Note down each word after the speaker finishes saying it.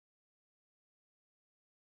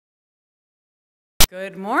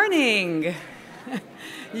Good morning.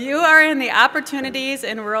 You are in the Opportunities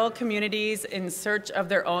in Rural Communities in Search of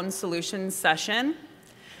Their Own Solutions session.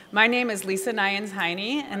 My name is Lisa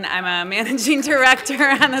Nyens-Heine, and I'm a managing director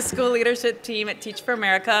on the school leadership team at Teach for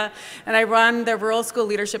America, and I run the Rural School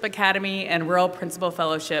Leadership Academy and Rural Principal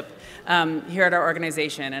Fellowship here at our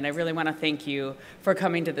organization, and I really want to thank you for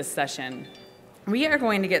coming to this session. We are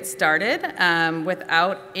going to get started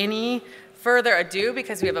without any further ado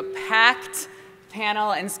because we have a packed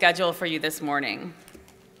panel and schedule for you this morning.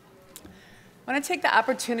 I want to take the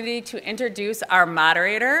opportunity to introduce our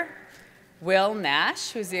moderator, Will Nash,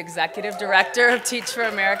 who's the Executive Director of Teach for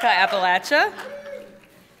America Appalachia.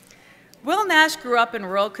 Will Nash grew up in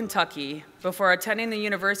rural Kentucky before attending the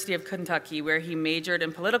University of Kentucky, where he majored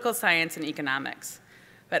in political science and economics.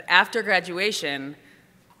 But after graduation,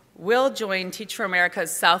 Will joined Teach for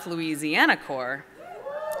America's South Louisiana Corps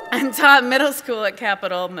and taught middle school at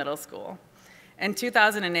Capital Middle School. In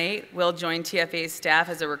 2008, Will joined TFA's staff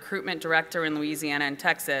as a recruitment director in Louisiana and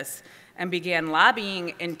Texas and began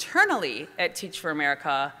lobbying internally at Teach for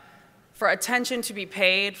America for attention to be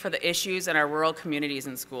paid for the issues in our rural communities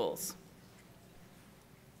and schools.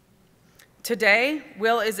 Today,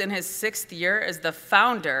 Will is in his 6th year as the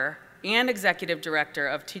founder and executive director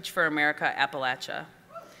of Teach for America Appalachia.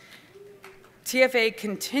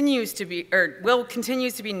 TFA Will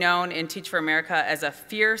continues to be known in Teach for America as a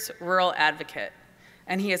fierce rural advocate,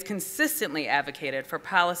 and he has consistently advocated for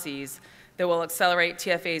policies that will accelerate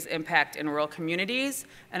TFA's impact in rural communities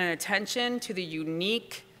and an attention to the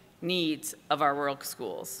unique needs of our rural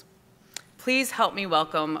schools. Please help me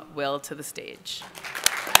welcome Will to the stage.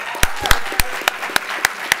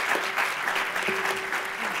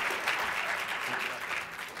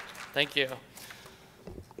 Thank you.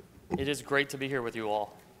 It is great to be here with you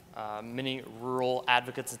all. Many rural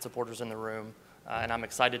advocates and supporters in the room, and I'm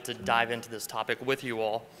excited to dive into this topic with you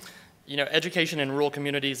all. You know, education in rural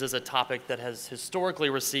communities is a topic that has historically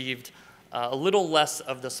received a little less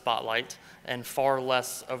of the spotlight and far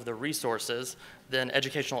less of the resources than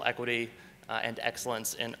educational equity and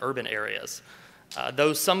excellence in urban areas.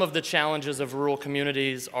 Though some of the challenges of rural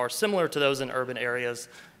communities are similar to those in urban areas,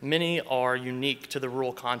 many are unique to the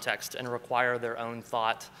rural context and require their own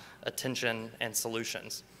thought, attention, and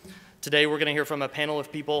solutions. Today we're going to hear from a panel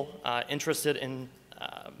of people interested in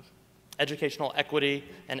educational equity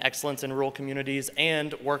and excellence in rural communities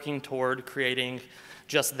and working toward creating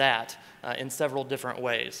just that in several different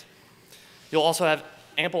ways. You'll also have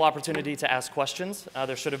ample opportunity to ask questions.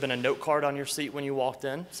 There should have been a note card on your seat when you walked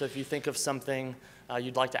in, so if you think of something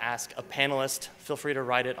you'd like to ask a panelist, feel free to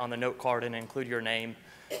write it on the note card and include your name.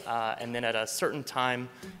 And then at a certain time,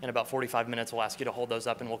 in about 45 minutes, we'll ask you to hold those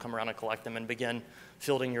up and we'll come around and collect them and begin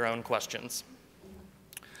fielding your own questions.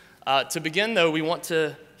 To begin, though, we want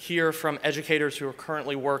to hear from educators who are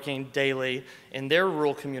currently working daily in their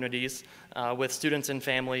rural communities with students and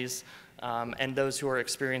families and those who are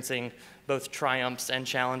experiencing both triumphs and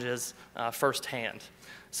challenges firsthand.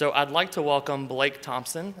 So I'd like to welcome Blake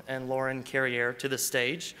Thompson and Lauren Carriere to the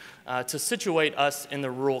stage to situate us in the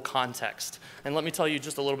rural context. And let me tell you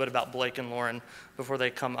just a little bit about Blake and Lauren before they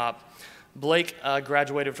come up. Blake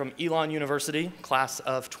graduated from Elon University, class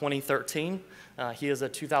of 2013. He is a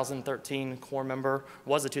 2013 Corps member,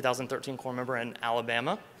 was a 2013 Corps member in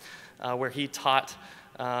Alabama, where he taught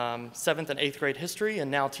 7th and 8th grade history and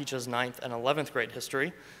now teaches 9th and 11th grade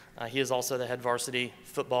history. He is also the head varsity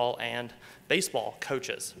football and baseball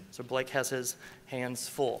coaches. So Blake has his hands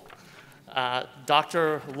full.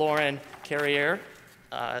 Dr. Lauren Carriere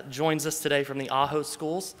joins us today from the Ajo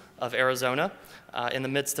Schools of Arizona in the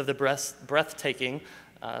midst of the breathtaking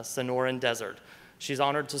Sonoran Desert. She's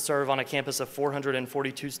honored to serve on a campus of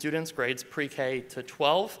 442 students, grades pre-K to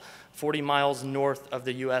 12, 40 miles north of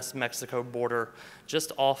the U.S.-Mexico border,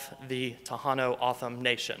 just off the Tejano-Otham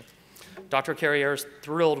Nation. Dr. Carriere is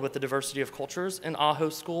thrilled with the diversity of cultures in Ajo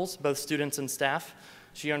schools, both students and staff.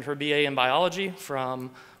 She earned her BA in biology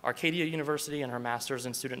from Arcadia University and her master's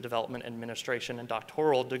in student development administration and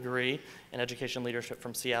doctoral degree in education leadership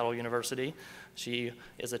from Seattle University. She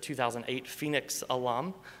is a 2008 Phoenix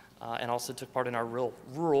alum and also took part in our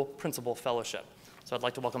Rural Principal Fellowship. So I'd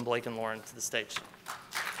like to welcome Blake and Lauren to the stage.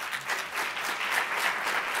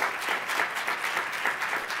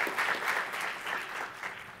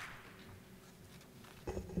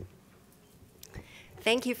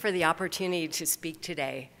 Thank you for the opportunity to speak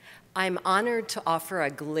today. I'm honored to offer a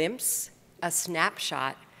glimpse, a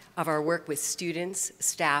snapshot of our work with students,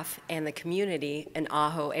 staff, and the community in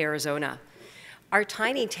Ajo, Arizona. Our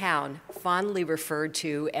tiny town, fondly referred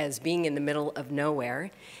to as being in the middle of nowhere,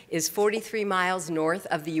 is 43 miles north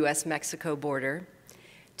of the US-Mexico border,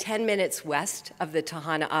 10 minutes west of the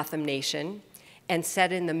Tohono O'odham Nation and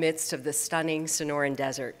set in the midst of the stunning Sonoran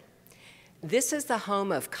Desert. This is the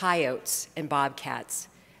home of coyotes and bobcats,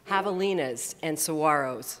 javelinas and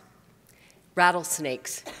saguaros,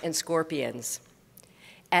 rattlesnakes and scorpions.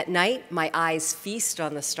 At night, my eyes feast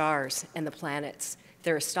on the stars and the planets.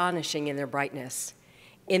 They're astonishing in their brightness.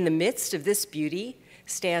 In the midst of this beauty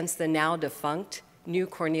stands the now defunct New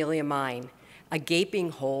Cornelia Mine, a gaping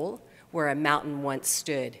hole where a mountain once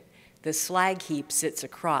stood. The slag heap sits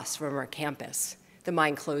across from our campus. The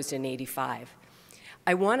mine closed in '85.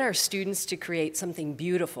 I want our students to create something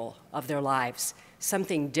beautiful of their lives,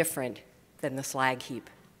 something different than the slag heap.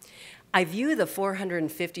 I view the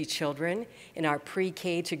 450 children in our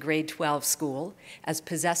pre-K to grade 12 school as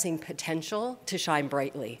possessing potential to shine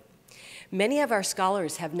brightly. Many of our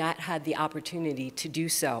scholars have not had the opportunity to do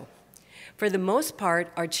so. For the most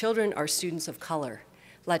part, our children are students of color,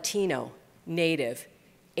 Latino, Native,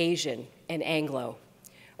 Asian, and Anglo.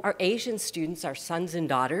 Our Asian students are sons and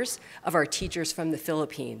daughters of our teachers from the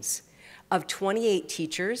Philippines. Of 28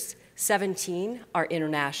 teachers, 17 are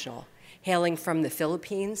international, hailing from the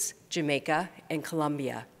Philippines, Jamaica, and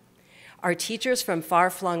Colombia. Our teachers from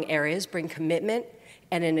far-flung areas bring commitment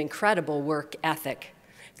and an incredible work ethic.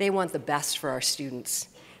 They want the best for our students.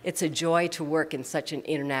 It's a joy to work in such an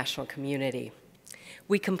international community.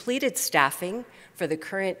 We completed staffing for the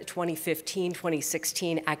current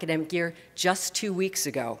 2015-2016 academic year just 2 weeks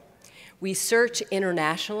ago. We search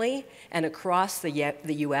internationally and across the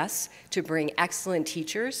US to bring excellent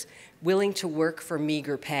teachers willing to work for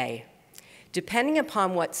meager pay. Depending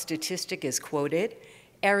upon what statistic is quoted,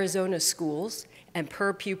 Arizona schools and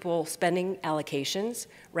per pupil spending allocations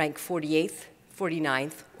rank 48th,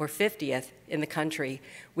 49th, or 50th in the country,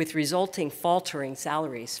 with resulting faltering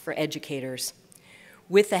salaries for educators.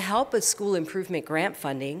 With the help of school improvement grant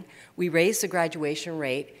funding, we raised the graduation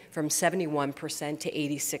rate from 71% to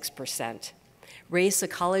 86%, raised the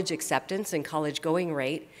college acceptance and college going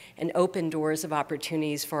rate, and opened doors of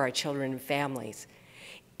opportunities for our children and families.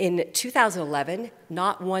 In 2011,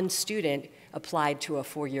 not one student applied to a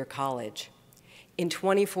four-year college. In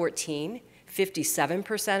 2014,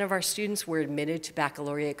 57% of our students were admitted to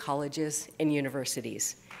baccalaureate colleges and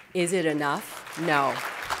universities. Is it enough? No.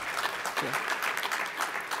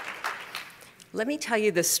 Let me tell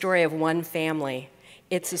you the story of one family.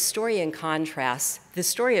 It's a story in contrast, the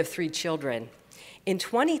story of three children. In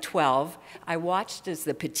 2012, I watched as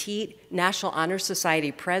the Petite National Honor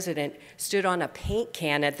Society president stood on a paint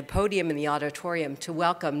can at the podium in the auditorium to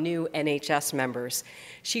welcome new NHS members.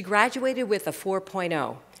 She graduated with a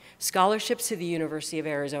 4.0, scholarships to the University of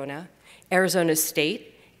Arizona, Arizona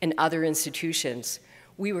State, and other institutions.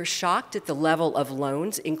 We were shocked at the level of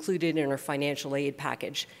loans included in her financial aid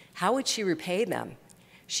package. How would she repay them?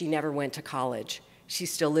 She never went to college. She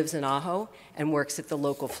still lives in Ajo and works at the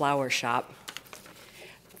local flower shop.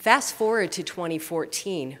 Fast forward to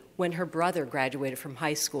 2014, when her brother graduated from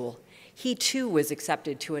high school. He too was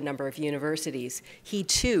accepted to a number of universities. He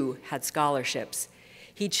too had scholarships.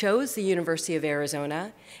 He chose the University of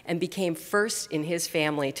Arizona and became first in his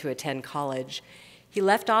family to attend college. He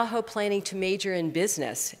left Ajo planning to major in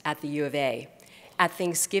business at the U of A. At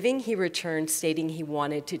Thanksgiving, he returned stating he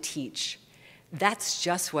wanted to teach. That's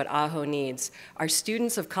just what Ajo needs, our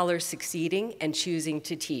students of color succeeding and choosing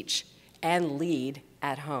to teach and lead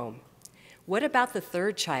at home. What about the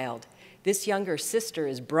third child? This younger sister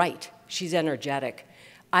is bright. She's energetic.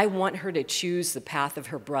 I want her to choose the path of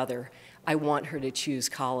her brother. I want her to choose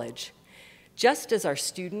college. Just as our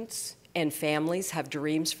students and families have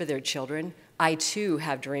dreams for their children, I too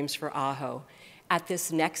have dreams for Ajo. At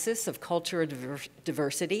this nexus of cultural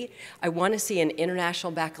diversity, I want to see an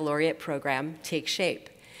international baccalaureate program take shape.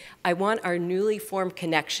 I want our newly formed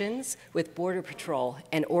connections with Border Patrol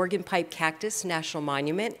and Oregon Pipe Cactus National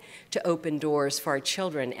Monument to open doors for our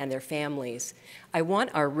children and their families. I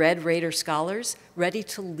want our Red Raider scholars ready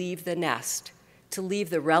to leave the nest, to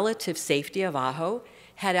leave the relative safety of Ajo,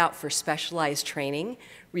 head out for specialized training,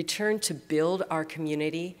 return to build our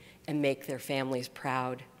community, and make their families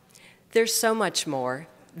proud. There's so much more.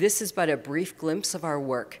 This is but a brief glimpse of our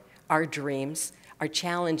work, our dreams, our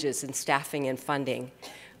challenges in staffing and funding.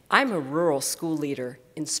 I'm a rural school leader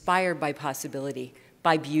inspired by possibility,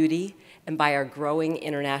 by beauty, and by our growing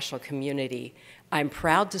international community. I'm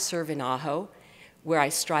proud to serve in Ajo, where I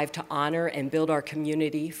strive to honor and build our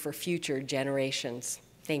community for future generations.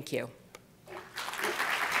 Thank you.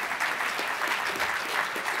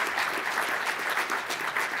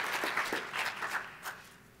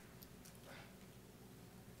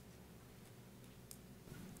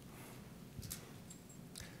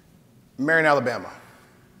 Marion, Alabama,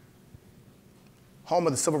 home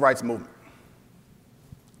of the Civil Rights Movement.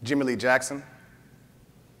 Jimmy Lee Jackson,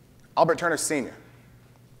 Albert Turner Sr.,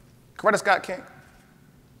 Coretta Scott King.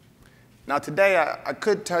 Now today, I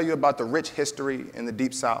could tell you about the rich history in the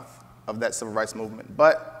Deep South of that Civil Rights Movement,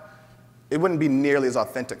 but it wouldn't be nearly as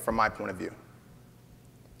authentic from my point of view.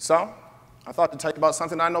 So I thought to tell you about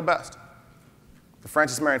something I know best, the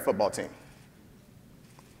Francis Marion football team.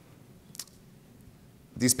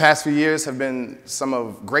 These past few years have been some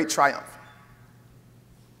of great triumph,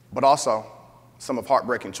 but also some of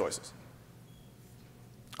heartbreaking choices.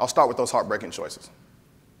 I'll start with those heartbreaking choices.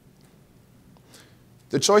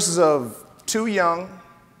 The choices of two young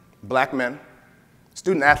black men,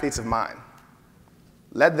 student athletes of mine,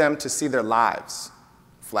 led them to see their lives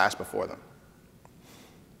flash before them.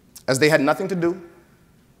 As they had nothing to do,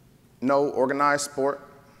 no organized sport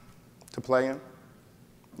to play in,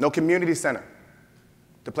 no community center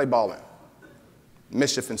to play ball in,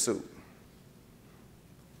 mischief ensued.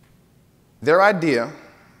 Their idea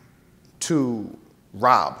to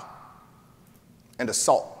rob and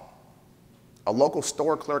assault a local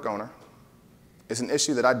store clerk owner is an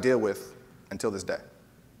issue that I deal with until this day.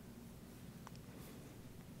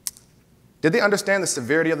 Did they understand the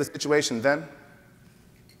severity of the situation then?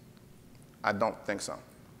 I don't think so.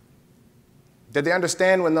 Did they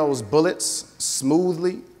understand when those bullets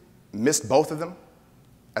smoothly missed both of them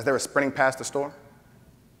as they were sprinting past the store?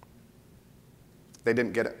 They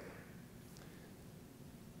didn't get it.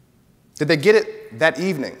 Did they get it that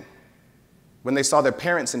evening when they saw their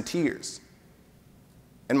parents in tears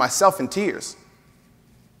and myself in tears?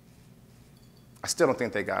 I still don't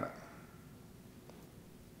think they got it.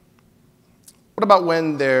 What about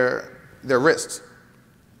when their wrists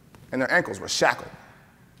and their ankles were shackled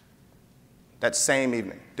that same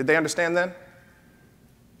evening? Did they understand then?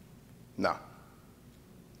 No.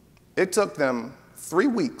 It took them 3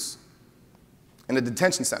 weeks in a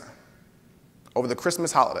detention center over the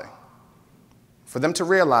Christmas holiday for them to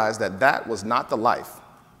realize that that was not the life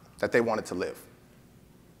that they wanted to live.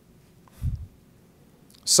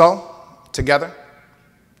 So, together,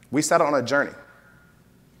 we set out on a journey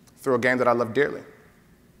through a game that I love dearly,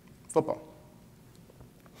 football.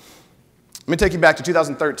 Let me take you back to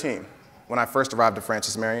 2013, when I first arrived at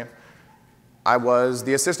Francis Marion. I was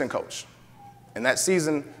the assistant coach. In that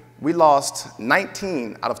season, we lost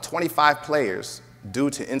 19 out of 25 players due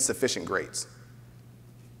to insufficient grades.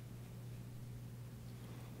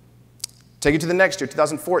 Take you to the next year,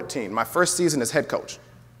 2014, my first season as head coach.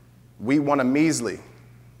 We won a measly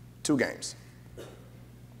 2 games.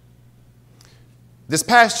 This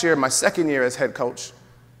past year, my second year as head coach,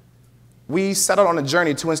 we set out on a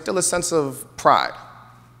journey to instill a sense of pride,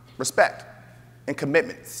 respect, and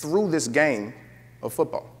commitment through this game of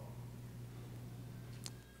football.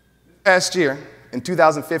 Last year, in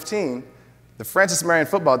 2015, the Francis Marion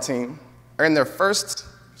football team earned their first,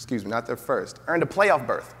 earned a playoff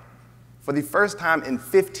berth for the first time in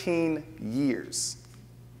 15 years.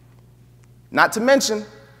 Not to mention,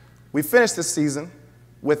 we finished this season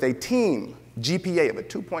with a team GPA of a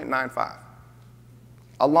 2.95,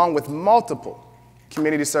 along with multiple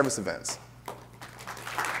community service events.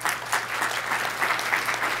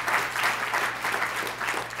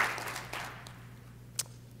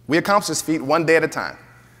 We accomplished this feat one day at a time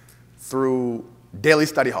through daily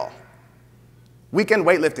study hall, weekend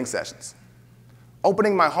weightlifting sessions,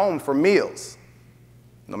 opening my home for meals.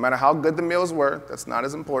 No matter how good the meals were, that's not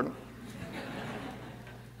as important.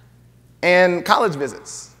 And college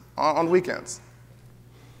visits on weekends.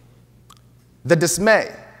 The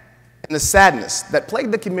dismay and the sadness that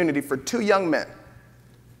plagued the community for 2 young men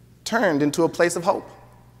turned into a place of hope,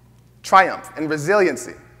 triumph, and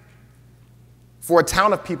resiliency for a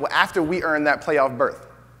town of people after we earned that playoff berth.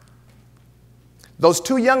 Those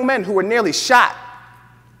 2 young men who were nearly shot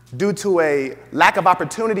due to a lack of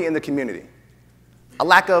opportunity in the community, a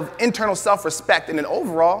lack of internal self-respect, and an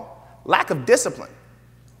overall lack of discipline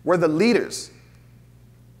were the leaders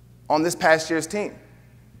on this past year's team.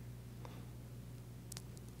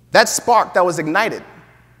 That spark that was ignited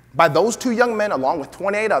by those 2 young men, along with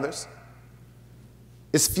 28 others,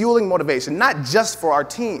 is fueling motivation, not just for our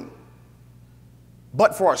team,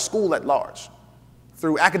 but for our school at large,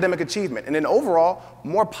 through academic achievement and an overall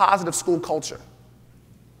more positive school culture.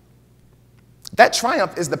 That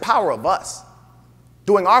triumph is the power of us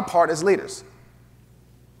doing our part as leaders.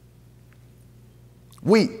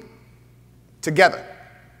 We, together,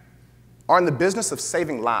 are in the business of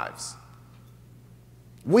saving lives.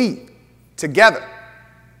 We, together,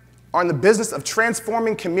 are in the business of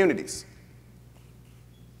transforming communities.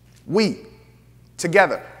 We,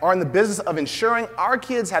 together, are in the business of ensuring our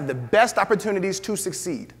kids have the best opportunities to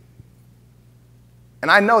succeed. And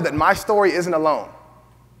I know that my story isn't alone,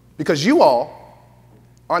 because you all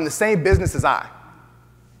are in the same business as I.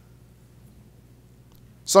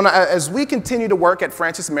 So now, as we continue to work at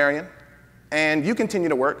Francis Marion, and you continue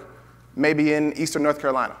to work maybe in Eastern North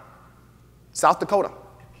Carolina, South Dakota,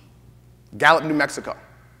 Gallup, New Mexico,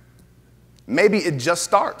 maybe it just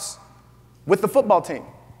starts with the football team,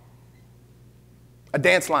 a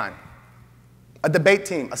dance line, a debate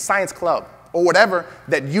team, a science club, or whatever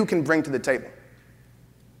that you can bring to the table.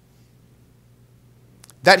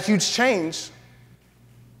 That huge change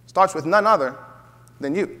starts with none other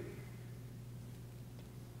than you.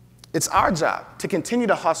 It's our job to continue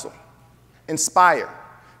to hustle, inspire,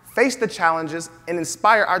 face the challenges, and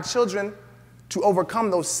inspire our children to overcome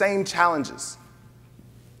those same challenges.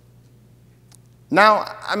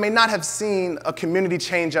 Now, I may not have seen a community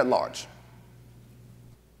change at large,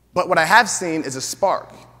 but what I have seen is a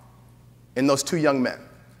spark in those two young men,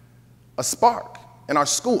 a spark in our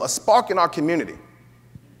school, a spark in our community.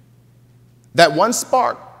 That one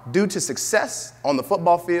spark, due to success on the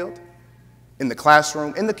football field, in the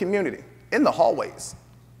classroom, in the community, in the hallways,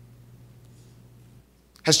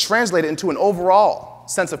 has translated into an overall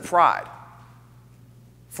sense of pride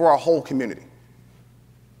for our whole community.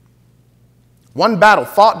 One battle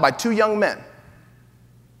fought by two young men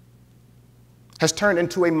has turned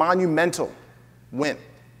into a monumental win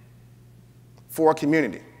for our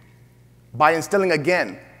community by instilling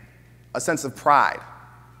again a sense of pride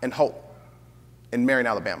and hope in Marion,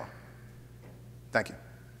 Alabama. Thank you.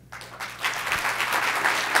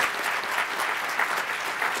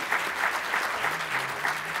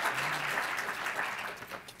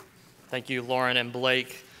 Thank you, Lauren and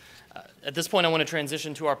Blake. At this point, I want to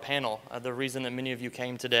transition to our panel, the reason that many of you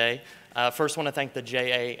came today. First, I want to thank the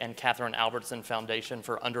J.A. and Catherine Albertson Foundation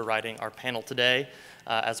for underwriting our panel today,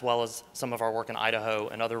 as well as some of our work in Idaho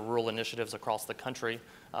and other rural initiatives across the country,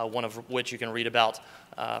 one of which you can read about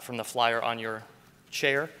from the flyer on your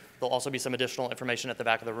chair. There'll also be some additional information at the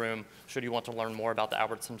back of the room should you want to learn more about the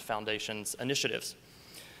Albertson Foundation's initiatives.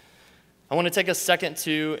 I want to take a second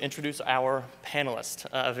to introduce our panelists,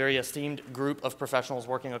 a very esteemed group of professionals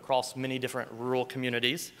working across many different rural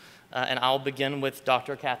communities. And I'll begin with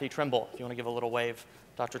Dr. Kathy Trimble. If you want to give a little wave,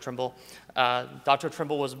 Dr. Trimble. Dr.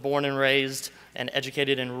 Trimble was born and raised and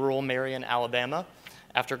educated in rural Marion, Alabama.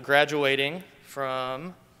 After graduating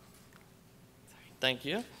from,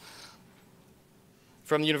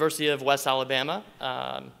 from the University of West Alabama,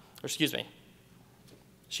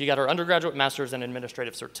 she got her undergraduate master's and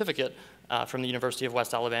administrative certificate from the University of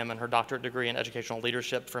West Alabama and her doctorate degree in educational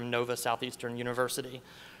leadership from Nova Southeastern University.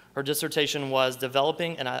 Her dissertation was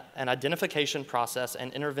developing an identification process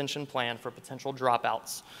and intervention plan for potential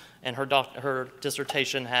dropouts, and her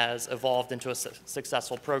dissertation has evolved into a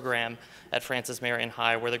successful program at Francis Marion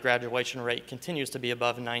High where the graduation rate continues to be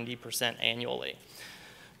above 90% annually.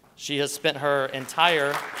 She has spent her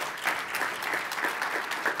entire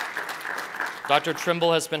Dr.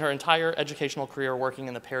 Trimble has spent her entire educational career working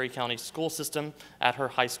in the Perry County school system at her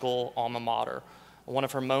high school alma mater. One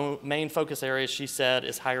of her main focus areas, she said,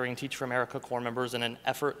 is hiring Teach for America Corps members in an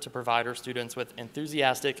effort to provide her students with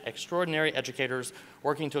enthusiastic, extraordinary educators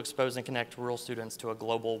working to expose and connect rural students to a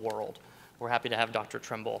global world. We're happy to have Dr.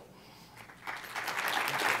 Trimble.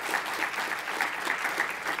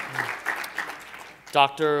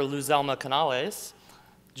 Dr. Luzelma Canales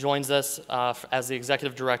joins us as the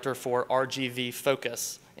executive director for RGV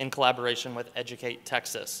Focus in collaboration with Educate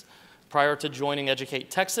Texas. Prior to joining Educate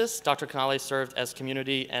Texas, Dr. Canales served as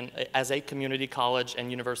a community college and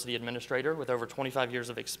university administrator with over 25 years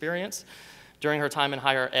of experience. During her time in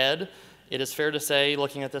higher ed, it is fair to say,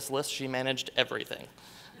 looking at this list, she managed everything.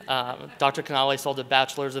 Dr. Canales holds a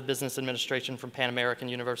bachelor's of business administration from Pan American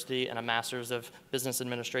University and a master's of business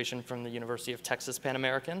administration from the University of Texas Pan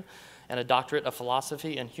American, and a doctorate of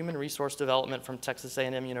philosophy and human resource development from Texas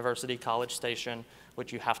A&M University College Station,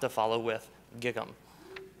 which you have to follow with GIG'em.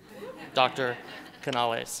 Dr.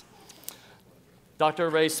 Canales. Dr.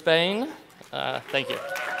 Ray Spain, thank you.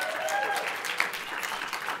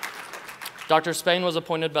 Dr. Spain was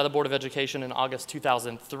appointed by the Board of Education in August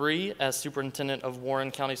 2003 as superintendent of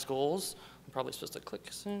Warren County Schools. I'm probably supposed to click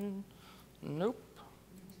soon. Nope.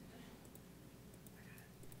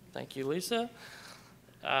 Thank you, Lisa.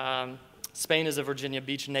 Spain is a Virginia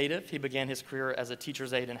Beach native. He began his career as a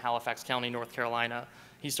teacher's aide in Halifax County, North Carolina.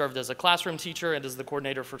 He served as a classroom teacher and as the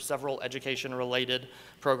coordinator for several education-related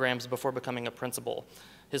programs before becoming a principal.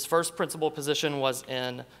 His first principal position was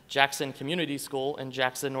in Jackson Community School in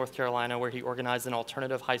Jackson, North Carolina, where he organized an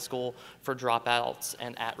alternative high school for dropouts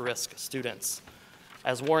and at-risk students.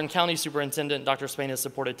 As Warren County Superintendent, Dr. Spain has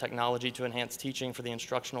supported technology to enhance teaching for the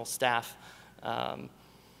instructional staff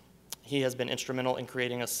He has been instrumental in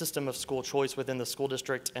creating a system of school choice within the school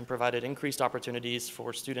district and provided increased opportunities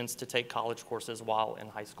for students to take college courses while in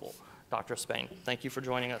high school. Dr. Spain, thank you for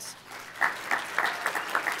joining us.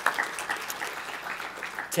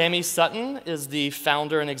 Tammy Sutton is the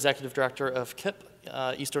founder and executive director of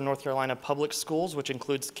KIPP, Eastern North Carolina Public Schools, which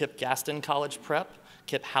includes KIPP Gaston College Prep,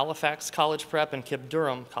 KIPP Halifax College Prep, and KIPP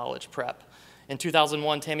Durham College Prep. In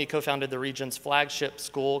 2001, Tammy co-founded the region's flagship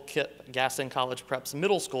school, KIPP Gaston College Prep's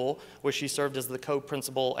middle school, where she served as the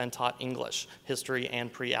co-principal and taught English, history,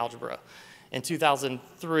 and pre-algebra. In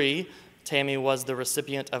 2003, Tammy was the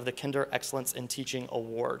recipient of the Kinder Excellence in Teaching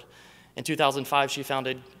Award. In 2005, she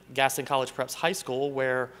founded Gaston College Prep's high school,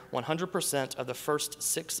 where 100% of the first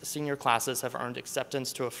 6 senior classes have earned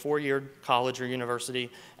acceptance to a 4-year college or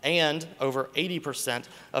university, and over 80%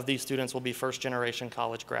 of these students will be first-generation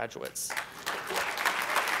college graduates.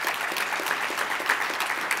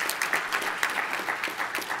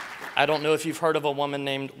 I don't know if you've heard of a woman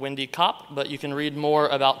named Wendy Kopp, but you can read more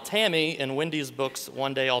about Tammy in Wendy's books,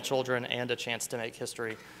 One Day All Children and A Chance to Make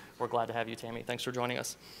History. We're glad to have you, Tammy. Thanks for joining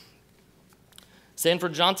us.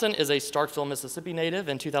 Sanford Johnson is a Starkville, Mississippi native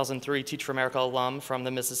and 2003 Teach for America alum from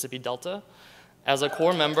the Mississippi Delta. As a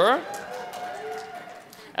core member,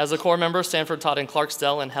 Sanford taught in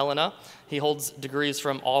Clarksdale and Helena. He holds degrees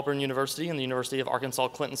from Auburn University and the University of Arkansas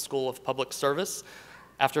Clinton School of Public Service.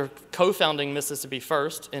 After co-founding Mississippi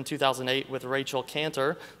First in 2008 with Rachel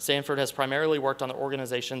Cantor, Sanford has primarily worked on the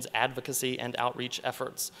organization's advocacy and outreach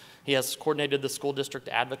efforts. He has coordinated the school district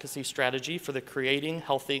advocacy strategy for the Creating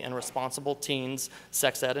Healthy and Responsible Teens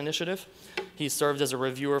Sex Ed initiative. He served as a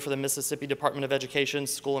reviewer for the Mississippi Department of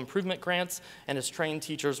Education's school improvement grants and has trained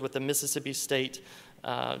teachers with the Mississippi State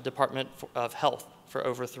Department of Health for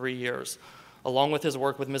over 3 years. Along with his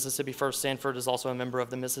work with Mississippi First, Sanford is also a member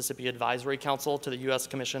of the Mississippi Advisory Council to the U.S.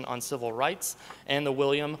 Commission on Civil Rights and the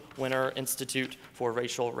William Winter Institute for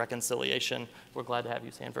Racial Reconciliation. We're glad to have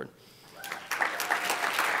you, Sanford.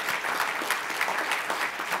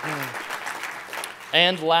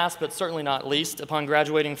 And last but certainly not least, upon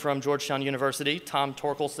graduating from Georgetown University, Tom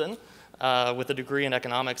Torkelson, with a degree in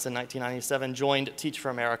economics in 1997, joined Teach for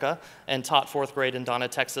America and taught 4th grade in Donna,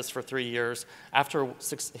 Texas for 3 years, after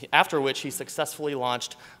which he successfully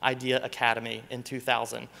launched Idea Academy in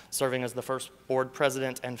 2000, serving as the first board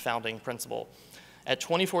president and founding principal. At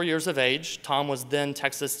 24 years of age, Tom was then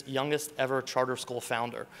Texas' youngest ever charter school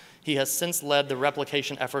founder. He has since led the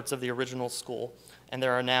replication efforts of the original school, and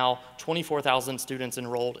there are now 24,000 students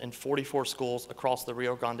enrolled in 44 schools across the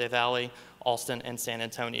Rio Grande Valley, Austin, and San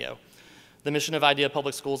Antonio. The mission of Idea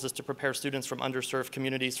Public Schools is to prepare students from underserved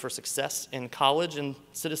communities for success in college and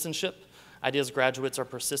citizenship. Idea's graduates are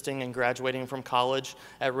persisting and graduating from college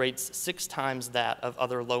at rates 6 times that of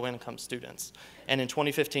other low-income students. And in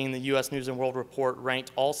 2015, the U.S. News & World Report ranked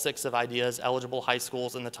all 6 of Idea's eligible high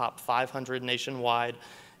schools in the top 500 nationwide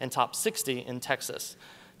and top 60 in Texas.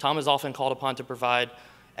 Tom is often called upon to provide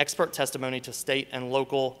expert testimony to state and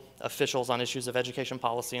local officials on issues of education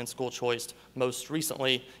policy and school choice. Most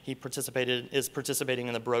recently, he is participating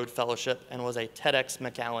in the Broad Fellowship and was a TEDx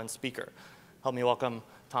McAllen speaker. Help me welcome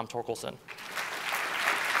Tom Torkelson.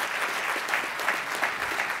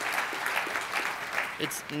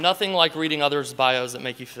 It's nothing like reading others' bios that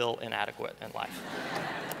make you feel inadequate in life.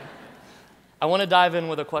 I want to dive in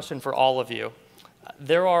with a question for all of you.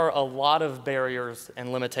 There are a lot of barriers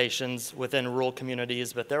and limitations within rural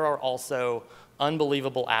communities, but there are also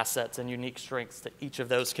unbelievable assets and unique strengths to each of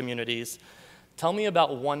those communities. Tell me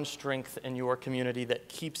about one strength in your community that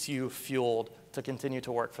keeps you fueled to continue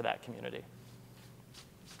to work for that community.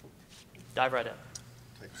 Dive right in.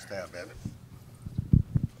 Take a stab at it.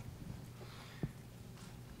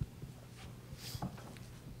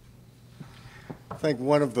 I think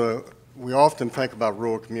we often think about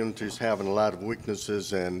rural communities having a lot of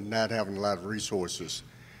weaknesses and not having a lot of resources.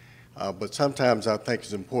 But sometimes I think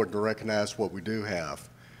it's important to recognize what we do have.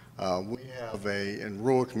 We have in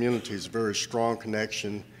rural communities, a very strong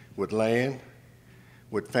connection with land,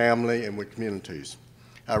 with family, and with communities.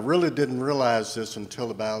 I really didn't realize this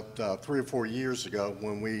until about 3 or 4 years ago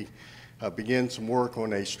when we began some work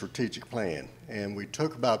on a strategic plan. And we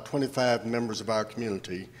took about 25 members of our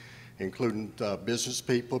community, including business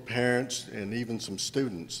people, parents, and even some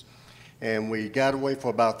students. And we got away for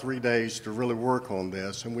about 3 days to really work on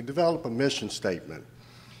this, and we developed a mission statement.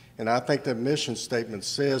 And I think that mission statement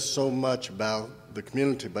says so much about the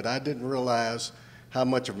community, but I didn't realize how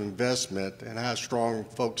much of investment and how strong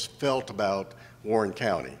folks felt about Warren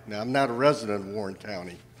County. Now, I'm not a resident of Warren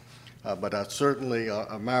County, but I certainly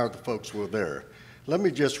admire the folks who were there. Let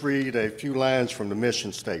me just read a few lines from the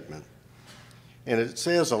mission statement. And it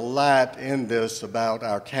says a lot in this about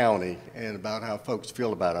our county and about how folks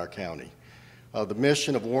feel about our county. The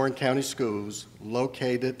mission of Warren County Schools,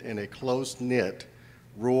 located in a close-knit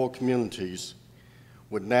rural communities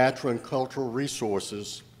with natural and cultural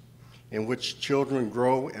resources in which children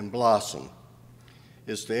grow and blossom,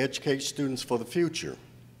 is to educate students for the future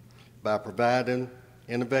by providing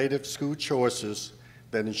innovative school choices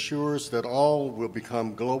that ensures that all will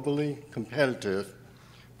become globally competitive,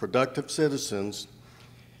 productive citizens,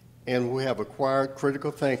 and who have acquired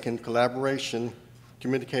critical thinking, collaboration,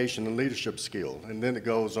 communication, and leadership skill. And then it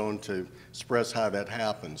goes on to express how that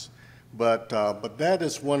happens. But that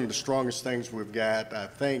is one of the strongest things we've got, I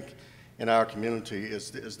think, in our community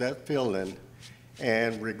is that feeling.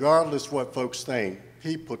 And regardless what folks think,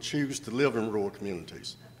 people choose to live in rural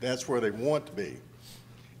communities. That's where they want to be,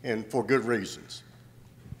 and for good reasons.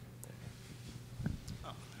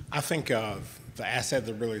 I think the asset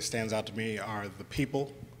that really stands out to me are the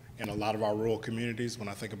people in a lot of our rural communities. When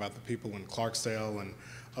I think about the people in Clarksdale and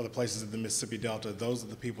other places in the Mississippi Delta, those are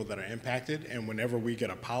the people that are impacted. And whenever we get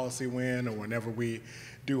a policy win or whenever we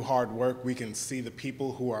do hard work, we can see the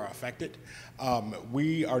people who are affected.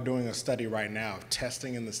 We are doing a study right now of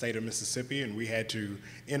testing in the state of Mississippi, and we had to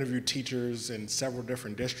interview teachers in several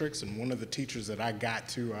different districts. And one of the teachers that I got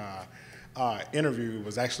to interview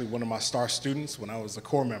was actually one of my star students when I was a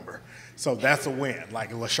corps member. So that's a win.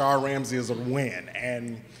 Like Lashar Ramsey is a win.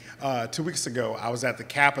 And 2 weeks ago, I was at the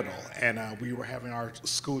Capitol, and we were having our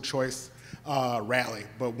school choice rally.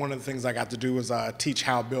 But one of the things I got to do was teach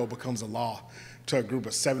how a bill becomes a law to a group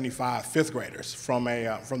of 75 fifth graders from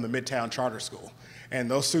the Midtown Charter School. And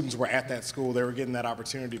those students were at that school. They were getting that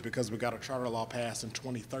opportunity because we got a charter law passed in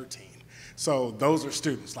 2013. So those are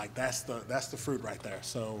students, like that's the fruit right there.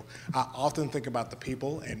 So I often think about the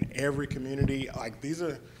people in every community. Like these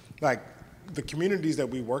are like the communities that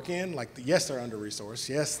we work in. Like yes, they're under-resourced.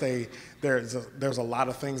 Yes, there's a lot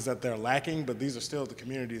of things that they're lacking, but these are still the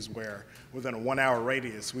communities where within a 1 hour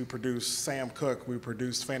radius we produce Sam Cooke, we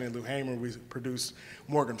produce Fannie Lou Hamer, we produce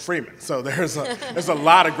Morgan Freeman. So there's a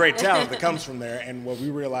lot of great talent that comes from there. And what we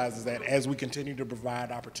realize is that as we continue to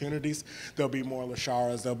provide opportunities, there'll be more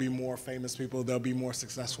Lasharas, there'll be more famous people, there'll be more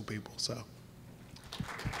successful people. So.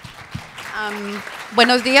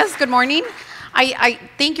 Buenos dias, good morning. I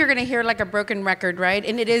think you're going to hear like a broken record, right?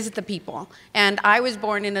 And it is the people. And I was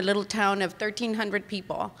born in a little town of 1,300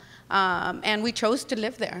 people, and we chose to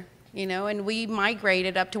live there, you know, and we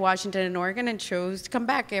migrated up to Washington and Oregon and chose to come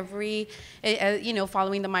back every,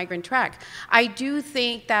 following the migrant track. I do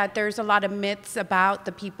think that there's a lot of myths about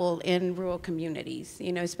the people in rural communities,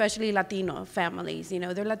 you know, especially Latino families. You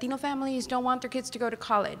know, their Latino families don't want their kids to go to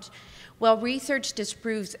college. Well, research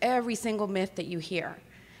disproves every single myth that you hear.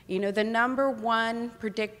 You know, the #1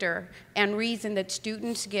 predictor and reason that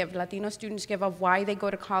students give, Latino students give of why they go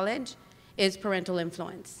to college is parental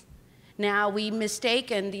influence. Now, we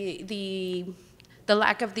mistaken the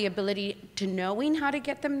lack of the ability to knowing how to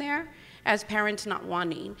get them there as parents not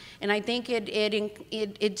wanting. And I think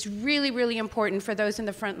it's really, really important for those in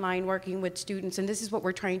the front line working with students, and this is what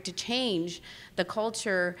we're trying to change, the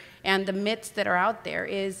culture and the myths that are out there,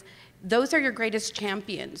 is those are your greatest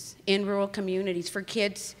champions in rural communities for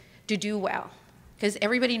kids to do well, because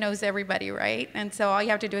everybody knows everybody, right? And so all you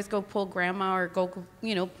have to do is go pull grandma or go,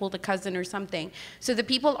 pull the cousin or something. So the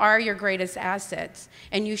people are your greatest assets,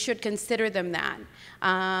 and you should consider them that.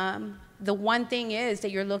 The one thing is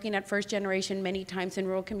that you're looking at first generation many times in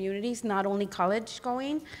rural communities, not only college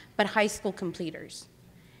going, but high school completers.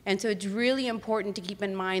 And so it's really important to keep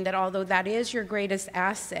in mind that although that is your greatest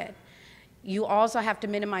asset, you also have to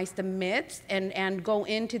minimize the myths and go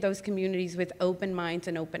into those communities with open minds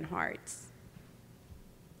and open hearts.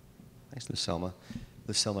 Thanks, Lucelma.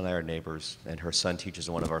 Lucelma and I are neighbors, and her son teaches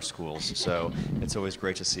in one of our schools, so it's always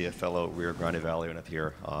great to see a fellow Rio Grande Valleyman up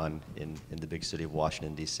here in the big city of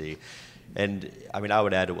Washington, D.C. And I mean, I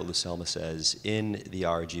would add to what Lucelma says. In the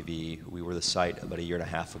RGV, we were the site about 1.5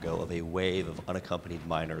 years ago of a wave of unaccompanied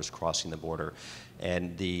minors crossing the border.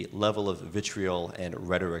 And the level of vitriol and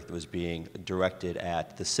rhetoric that was being directed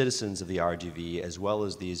at the citizens of the RGV, as well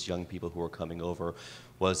as these young people who were coming over,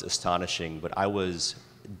 was astonishing. But I was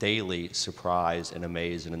daily surprised and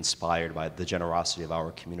amazed and inspired by the generosity of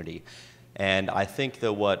our community. And I think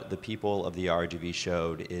that what the people of the RGV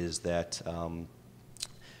showed is that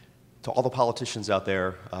to all the politicians out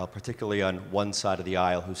there, particularly on one side of the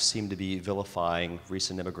aisle who seem to be vilifying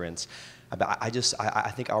recent immigrants, I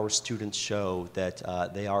think our students show that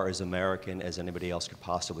they are as American as anybody else could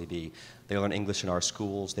possibly be. They learn English in our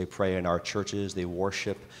schools, they pray in our churches, they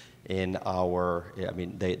worship in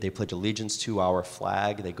they pledge allegiance to our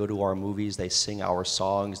flag, they go to our movies, they sing our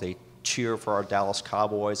songs, they cheer for our Dallas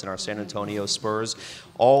Cowboys and our San Antonio Spurs.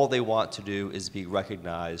 All they want to do is be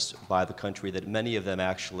recognized by the country that many of them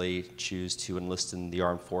actually choose to enlist in the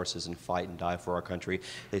armed forces and fight and die for our country.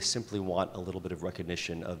 They simply want a little bit of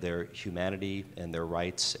recognition of their humanity and their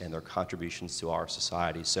rights and their contributions to our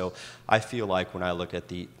society. So I feel like when I look at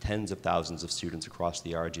the tens of thousands of students across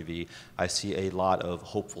the RGV, I see a lot of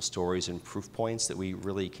hopeful stories and proof points that we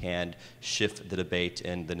really can shift the debate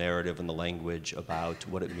and the narrative and the language about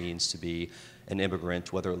what it means to be an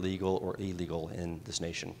immigrant, whether legal or illegal, in this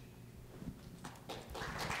nation.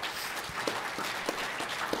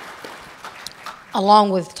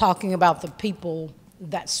 Along with talking about the people,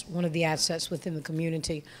 that's one of the assets within the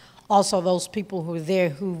community. Also, those people who are there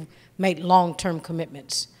who made long-term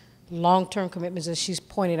commitments. Long-term commitments, as she's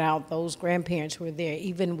pointed out, those grandparents who are there,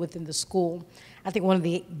 even within the school. I think one of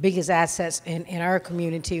the biggest assets in our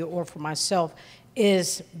community, or for myself,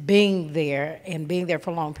 is being there and being there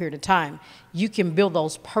for a long period of time. You can build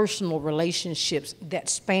those personal relationships that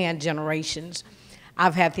span generations.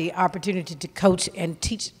 I've had the opportunity to coach and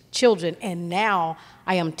teach children, and now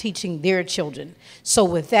I am teaching their children. So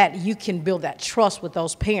with that, you can build that trust with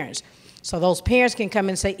those parents. So those parents can come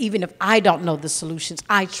and say, even if I don't know the solutions,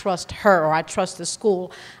 I trust her, or I trust the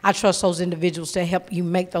school, I trust those individuals to help you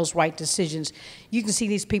make those right decisions. You can see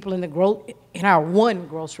these people in our one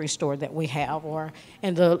grocery store that we have, or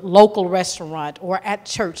in the local restaurant, or at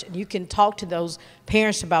church. And you can talk to those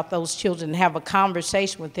parents about those children and have a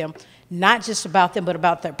conversation with them, not just about them, but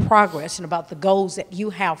about their progress and about the goals that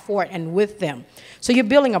you have for it and with them. So you're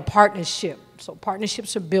building a partnership. So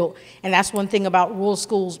partnerships are built, and that's one thing about rural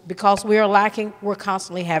schools. Because we are lacking, we're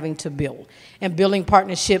constantly having to build. And building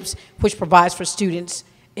partnerships, which provides for students,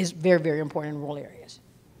 is very, very important in rural areas.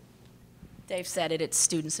 Dave said it, it's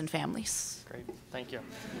students and families. Great, thank you.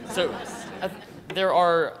 So there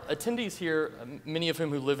are attendees here, many of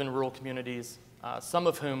whom who live in rural communities, some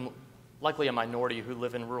of whom, likely a minority, who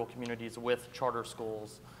live in rural communities with charter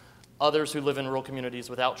schools, others who live in rural communities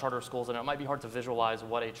without charter schools, and it might be hard to visualize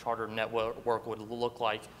what a charter network would look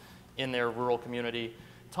like in their rural community.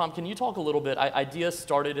 Tom, can you talk a little bit? IDEA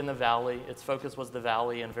started in the Valley. Its focus was the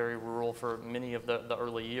Valley and very rural for many of the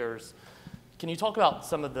early years. Can you talk about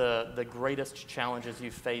some of the greatest challenges you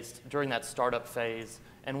faced during that startup phase,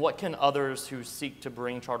 and what can others who seek to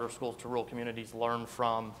bring charter schools to rural communities learn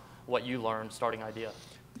from what you learned starting IDEA?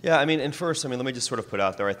 Yeah, I mean, and first, let me just sort of put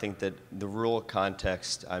out there, I think that the rural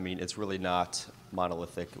context, it's really not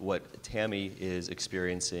monolithic. What Tammy is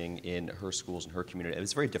experiencing in her schools and her community,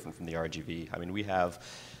 it's very different from the RGV. We have,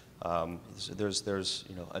 there's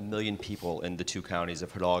 1 million people in the 2 counties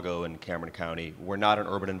of Hidalgo and Cameron County. We're not an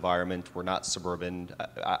urban environment. We're not suburban.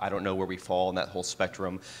 I don't know where we fall in that whole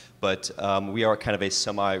spectrum, but we are kind of a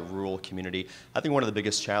semi-rural community. I think one of the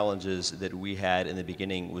biggest challenges that we had in the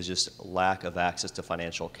beginning was just lack of access to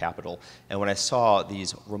financial capital. And when I saw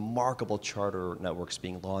these remarkable charter networks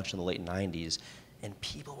being launched in the late 90s, and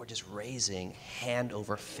people were just raising hand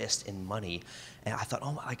over fist in money. And I thought,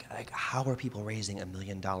 oh my, how are people raising $1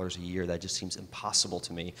 million a year? That just seems impossible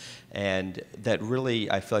to me. And that really,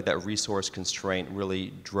 I feel like that resource constraint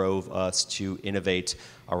really drove us to innovate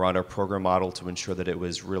around our program model to ensure that it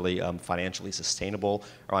was really financially sustainable,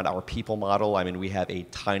 around our people model. We have a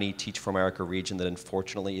tiny Teach for America region that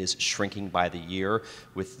unfortunately is shrinking by the year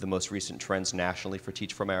with the most recent trends nationally for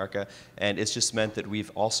Teach for America. And it's just meant that we've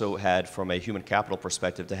also had, from a human capital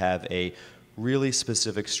perspective, to have a really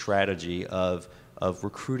specific strategy of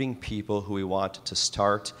recruiting people who we want to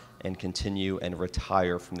start and continue and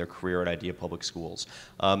retire from their career at IDEA Public Schools.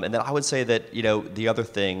 And then I would say that, the other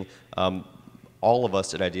thing, all of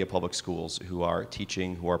us at IDEA Public Schools who are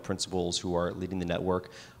teaching, who are principals, who are leading the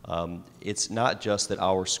network, it's not just that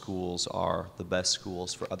our schools are the best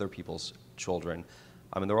schools for other people's children.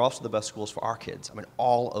 They're also the best schools for our kids.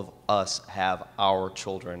 All of us have our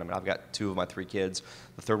children. I've got 2 of my 3 kids.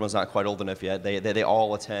 The third one's not quite old enough yet. They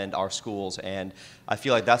all attend our schools, and I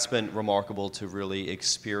feel like that's been remarkable to really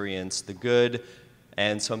experience the good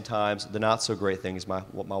and sometimes the not so great things. My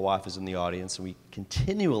wife is in the audience, and we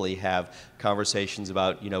continually have conversations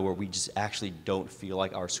about, where we just actually don't feel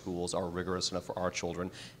like our schools are rigorous enough for our children,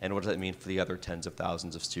 and what does that mean for the other tens of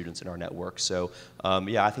thousands of students in our network. So,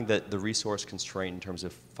 yeah, I think that the resource constraint in terms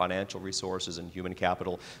of financial resources and human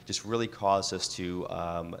capital just really caused us to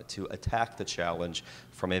attack the challenge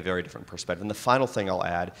from a very different perspective. And the final thing I'll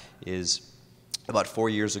add is about 4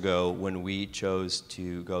 years ago when we chose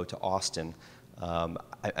to go to Austin.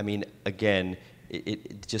 Again,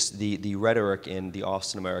 just the rhetoric in the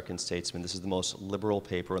Austin American-Statesman, this is the most liberal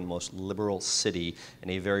paper in the most liberal city in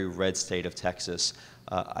a very red state of Texas.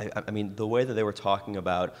 I mean, the way that they were talking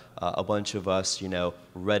about a bunch of us, you know,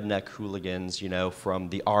 redneck hooligans, you know, from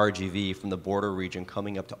the RGV, from the border region,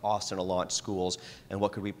 coming up to Austin to launch schools, and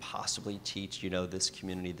what could we possibly teach, you know, this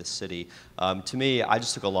community, this city. To me, I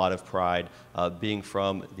just took a lot of pride being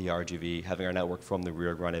from the RGV, having our network from the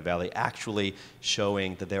Rio Grande Valley, actually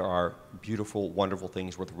showing that there are beautiful, wonderful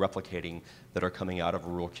things worth replicating that are coming out of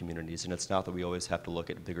rural communities. And it's not that we always have to look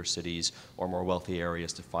at bigger cities or more wealthy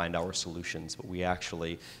areas to find our solutions, but we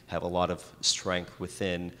actually have a lot of strength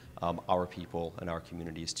within our people and our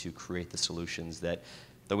communities to create the solutions that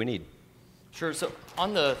we need. Sure. So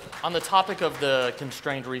on the topic of the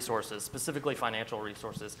constrained resources, specifically financial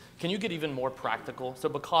resources, can you get even more practical? So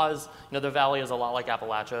because, you know, the Valley is a lot like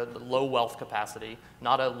Appalachia, low wealth capacity,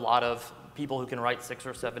 not a lot of people who can write 6-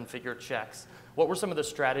 or 7-figure checks. What were some of the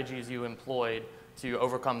strategies you employed to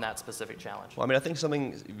overcome that specific challenge? Well, I mean, I think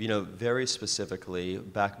something, you know, very specifically,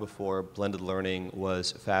 back before blended learning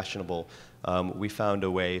was fashionable, we found a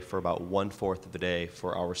way for about 1/4 of the day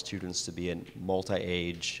for our students to be in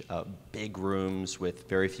multi-age, big rooms with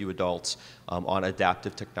very few adults on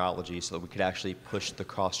adaptive technology so that we could actually push the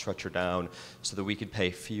cost structure down so that we could pay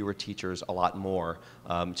fewer teachers a lot more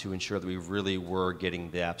to ensure that we really were getting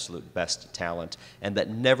the absolute best talent. And that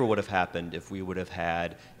never would have happened if we would have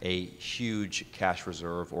had a huge cash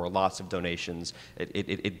reserve or lots of donations.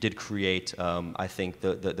 It did create, I think,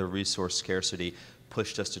 the resource scarcity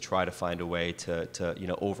pushed us to try to find a way to you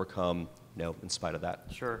know, overcome, you know, in spite of that.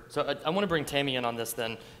 Sure. So I want to bring Tammy in on this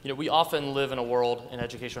then. You know, we often live in a world in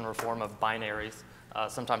education reform of binaries,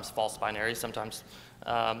 sometimes false binaries, sometimes.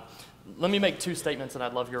 Let me make 2 statements and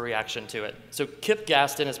I'd love your reaction to it. So KIPP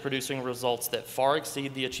Gaston is producing results that far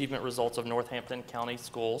exceed the achievement results of Northampton County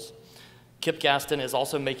schools. KIPP Gaston is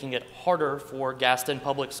also making it harder for Gaston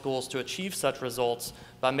public schools to achieve such results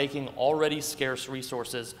by making already scarce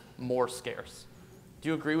resources more scarce. Do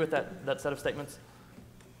you agree with that set of statements?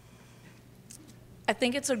 I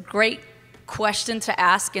think it's a great question to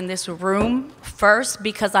ask in this room first,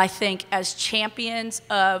 because I think as champions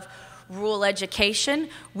of rural education,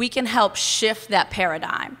 we can help shift that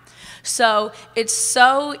paradigm. So it's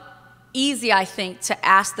so easy, I think, to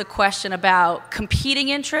ask the question about competing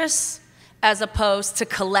interests as opposed to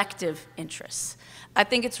collective interests. I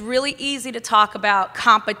think it's really easy to talk about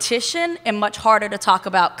competition and much harder to talk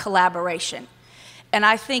about collaboration. And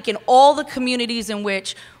I think in all the communities in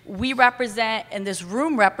which we represent and this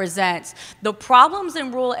room represents, the problems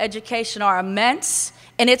in rural education are immense,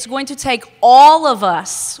 and it's going to take all of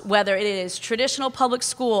us, whether it is traditional public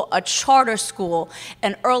school, a charter school,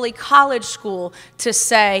 an early college school, to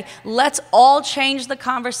say, let's all change the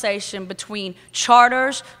conversation between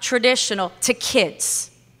charters, traditional, to kids.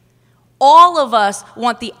 All of us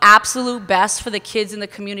want the absolute best for the kids in the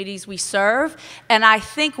communities we serve, and I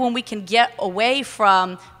think when we can get away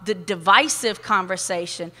from the divisive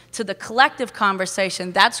conversation to the collective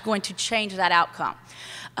conversation, that's going to change that outcome.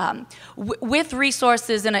 With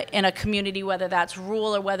resources in a community, whether that's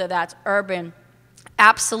rural or whether that's urban,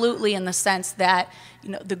 absolutely in the sense that,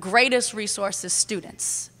 you know, the greatest resource is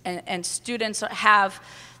students, and students have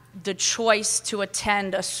the choice to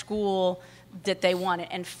attend a school that they want,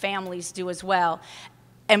 and families do as well.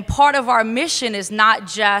 And part of our mission is not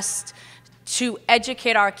just to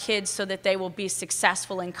educate our kids so that they will be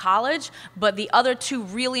successful in college, but the other 2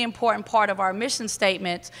 really important part of our mission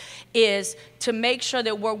statement is to make sure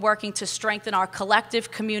that we're working to strengthen our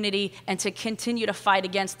collective community and to continue to fight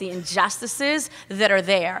against the injustices that are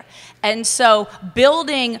there. And so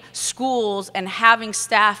building schools and having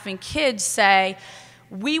staff and kids say,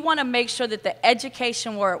 we want to make sure that the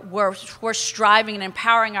education we're striving and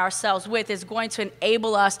empowering ourselves with is going to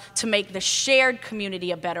enable us to make the shared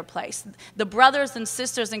community a better place. The brothers and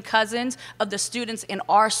sisters and cousins of the students in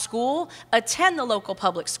our school attend the local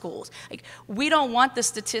public schools. Like, we don't want the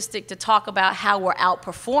statistic to talk about how we're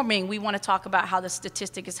outperforming. We want to talk about how the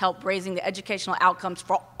statistic has helped raising the educational outcomes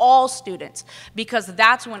for all students, because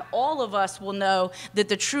that's when all of us will know that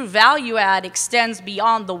the true value add extends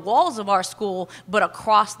beyond the walls of our school, but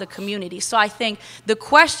across the community. So I think the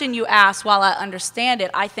question you asked, while I understand it,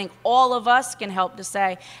 I think all of us can help to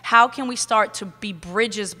say, how can we start to be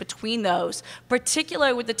bridges between those,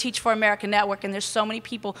 particularly with the Teach for America Network, and there's so many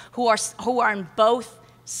people who are on both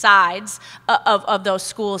sides of those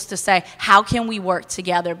schools to say, how can we work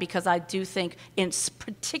together? Because I do think,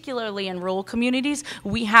 particularly in rural communities,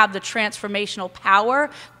 we have the transformational power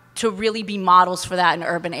to really be models for that in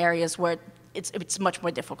urban areas where it's much more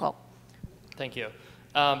difficult. Thank you.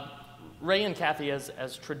 Ray and Kathy,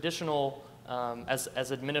 as traditional,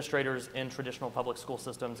 as administrators in traditional public school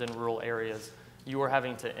systems in rural areas, you are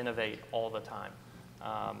having to innovate all the time.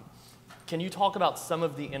 Can you talk about some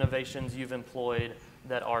of the innovations you've employed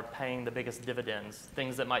that are paying the biggest dividends,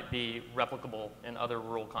 things that might be replicable in other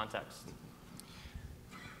rural contexts?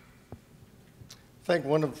 I think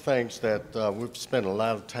one of the things that we've spent a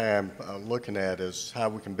lot of time looking at is how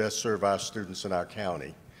we can best serve our students in our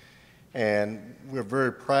county. And we're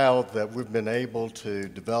very proud that we've been able to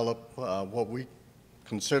develop what we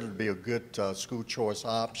consider to be a good school choice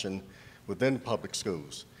option within public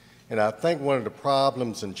schools. And I think one of the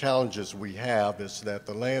problems and challenges we have is that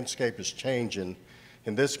the landscape is changing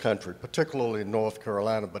in this country, particularly in North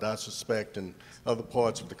Carolina, but I suspect in other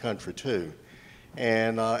parts of the country too.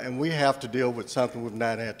 And we have to deal with something we've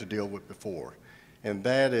not had to deal with before. And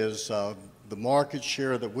that is the market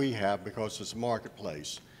share that we have, because it's a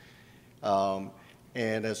marketplace. And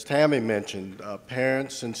as Tammy mentioned,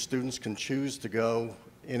 parents and students can choose to go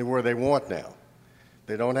anywhere they want now.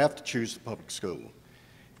 They don't have to choose the public school.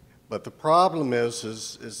 But the problem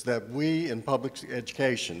is that we in public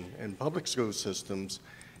education and public school systems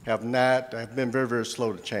have been very, very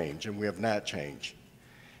slow to change, and we have not changed.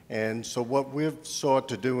 And so what we've sought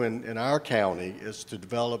to do in our county is to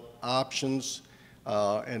develop options,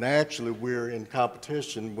 and actually we're in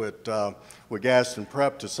competition with Gaston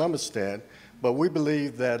Prep to some extent, but we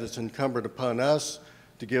believe that it's incumbent upon us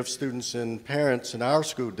to give students and parents in our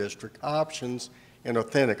school district options and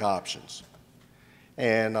authentic options.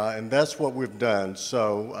 And that's what we've done.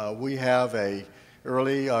 So we have a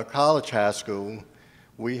early college high school,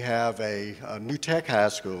 we have a new tech high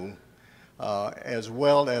school, as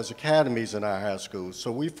well as academies in our high schools.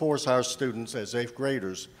 So we force our students as 8th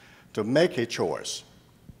graders to make a choice.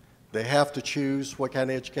 They have to choose what kind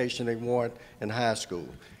of education they want in high school.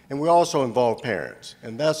 And we also involve parents,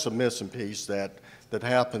 and that's a missing piece that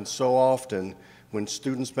happens so often when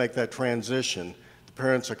students make that transition. The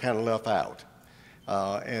parents are kind of left out.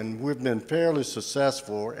 And we've been fairly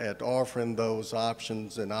successful at offering those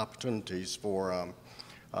options and opportunities for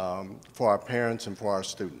our parents and for our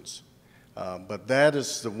students. But that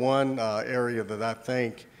is the one area that I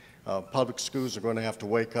think public schools are going to have to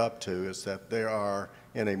wake up to, is that they are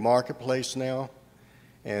in a marketplace now,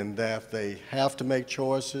 and that they have to make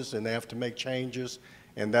choices and they have to make changes,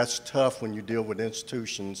 and that's tough when you deal with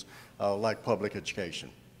institutions like public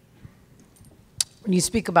education. When you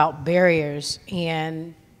speak about barriers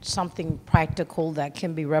and something practical that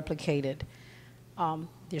can be replicated,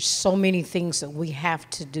 there's so many things that we have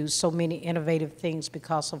to do, so many innovative things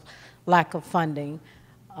because of lack of funding.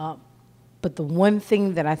 But the one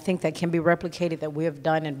thing that I think that can be replicated that we have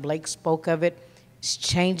done, and Blake spoke of it, is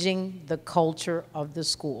changing the culture of the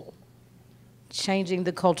school. Changing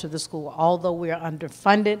the culture of the school. Although we are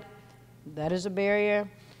underfunded, that is a barrier.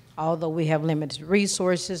 Although we have limited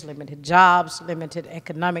resources, limited jobs, limited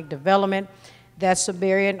economic development, that's a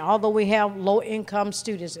barrier. And although we have low-income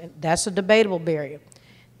students, and that's a debatable barrier.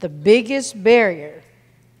 The biggest barrier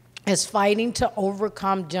is fighting to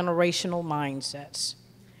overcome generational mindsets.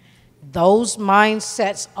 Those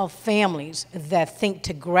mindsets of families that think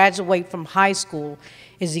to graduate from high school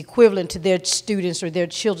is equivalent to their students or their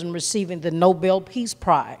children receiving the Nobel Peace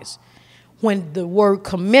Prize, when the word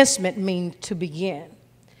commencement means to begin.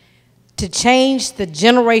 To change the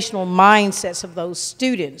generational mindsets of those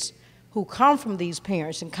students who come from these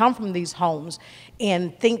parents and come from these homes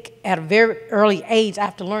and think at a very early age I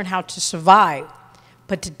have to learn how to survive,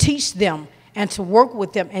 but to teach them and to work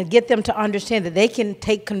with them and get them to understand that they can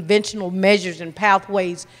take conventional measures and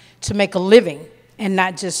pathways to make a living and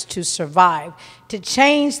not just to survive. To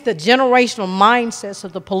change the generational mindsets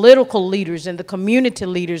of the political leaders and the community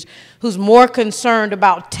leaders who's more concerned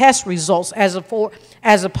about test results as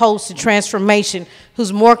opposed to transformation,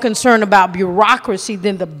 who's more concerned about bureaucracy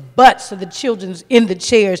than the butts of the children in the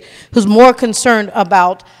chairs, who's more concerned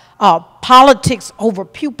about politics over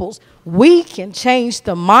pupils. We can change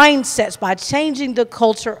the mindsets by changing the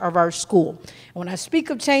culture of our school. And when I speak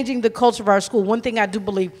of changing the culture of our school, one thing I do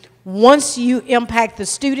believe, once you impact the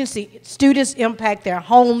students impact their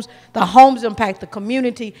homes, the homes impact the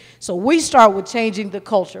community. So we start with changing the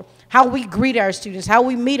culture, how we greet our students, how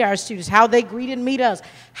we meet our students, how they greet and meet us,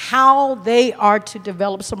 how they are to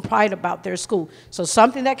develop some pride about their school. So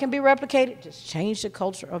something that can be replicated, just change the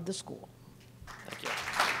culture of the school. Thank you.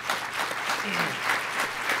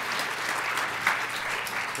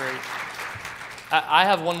 Great. I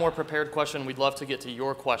have one more prepared question. We'd love to get to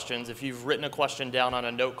your questions. If you've written a question down on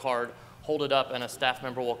a note card, hold it up and a staff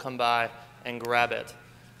member will come by and grab it.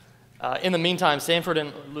 In the meantime, Sanford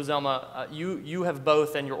and Luzelma, you have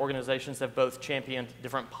both, and your organizations have both championed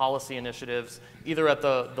different policy initiatives, either at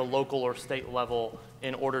the local or state level,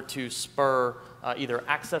 in order to spur either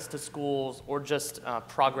access to schools or just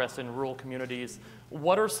progress in rural communities.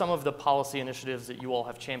 what are some of the policy initiatives that you all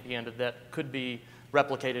have championed that could be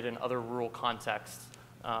replicated in other rural contexts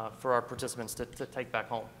for our participants to take back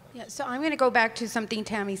home? Yeah, so I'm going to go back to something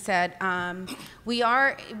Tammy said. We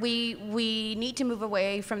need to move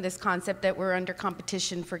away from this concept that we're under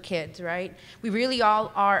competition for kids, right? We really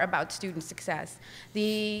all are about student success.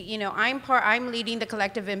 I'm leading the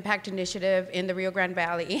Collective Impact Initiative in the Rio Grande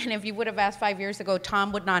Valley, and if you would have asked 5 years ago,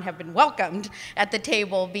 Tom would not have been welcomed at the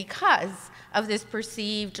table because of this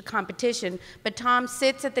perceived competition. But Tom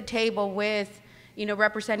sits at the table with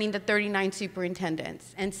representing the 39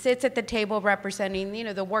 superintendents, and sits at the table representing,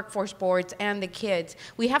 the workforce boards and the kids.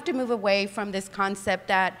 We have to move away from this concept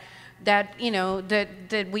that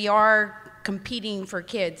we are competing for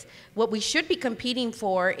kids. What we should be competing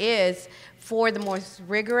for is for the most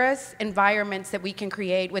rigorous environments that we can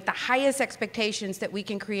create with the highest expectations that we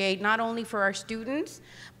can create, not only for our students,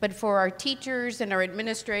 but for our teachers and our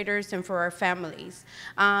administrators and for our families.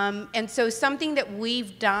 And so something that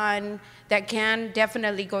we've done that can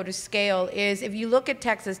definitely go to scale is, if you look at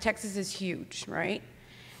Texas, Texas is huge, right?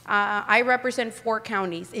 I represent 4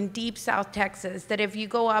 counties in deep South Texas that if you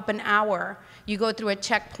go up an hour, you go through a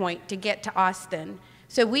checkpoint to get to Austin.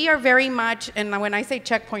 So we are very much, and when I say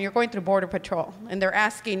checkpoint, you're going through Border Patrol, and they're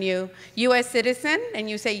asking you, U.S. citizen, and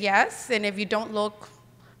you say yes, and if you don't look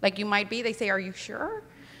like you might be, they say, are you sure?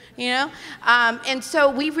 And so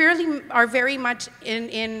we really are very much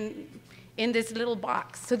in this little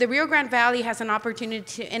box. So the Rio Grande Valley has an opportunity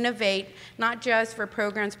to innovate, not just for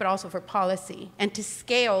programs, but also for policy, and to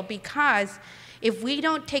scale, because if we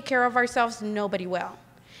don't take care of ourselves, nobody will.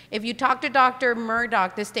 If you talk to Dr.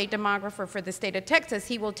 Murdoch, the state demographer for the state of Texas,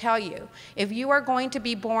 he will tell you, if you are going to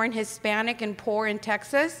be born Hispanic and poor in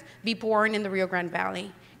Texas, be born in the Rio Grande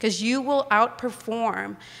Valley, because you will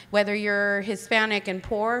outperform, whether you're Hispanic and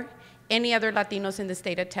poor, any other Latinos in the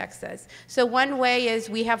state of Texas. So one way is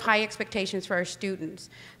we have high expectations for our students.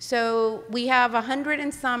 So we have 100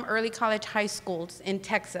 and some early college high schools in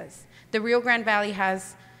Texas. The Rio Grande Valley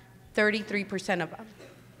has 33% of them.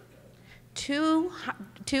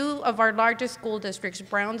 Two of our largest school districts,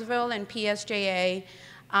 Brownsville and PSJA,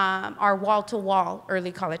 are wall-to-wall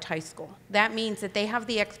early college high school. That means that they have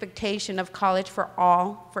the expectation of college for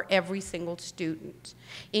all, for every single student,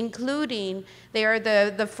 including they are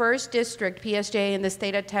the first district, PSJA, in the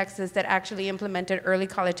state of Texas that actually implemented early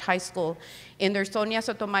college high school in their Sonia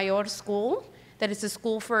Sotomayor school, that is a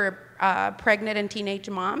school for pregnant and teenage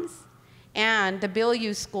moms, and the Bill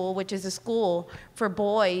U School, which is a school for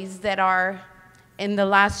boys that are in the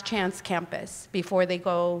last chance campus before they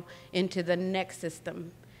go into the next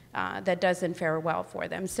system that doesn't fare well for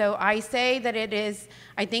them. So I say that it is,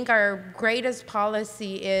 I think our greatest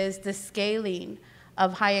policy is the scaling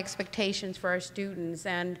of high expectations for our students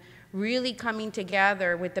and really coming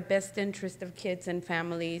together with the best interest of kids and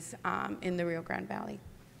families in the Rio Grande Valley.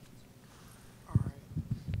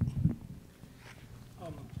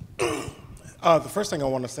 The first thing I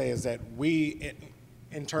want to say is that we,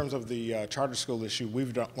 in terms of the charter school issue,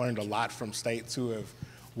 we've learned a lot from states who have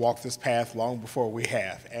walked this path long before we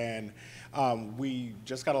have. And we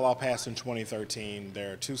just got a law passed in 2013.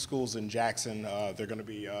 There are 2 schools in Jackson. There are going to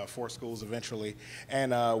be 4 schools eventually.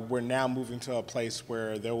 And we're now moving to a place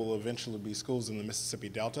where there will eventually be schools in the Mississippi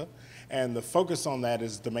Delta. And the focus on that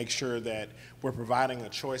is to make sure that we're providing a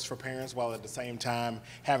choice for parents while at the same time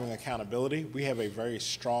having accountability. We have a very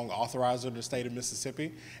strong authorizer in the state of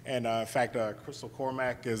Mississippi. And in fact, Crystal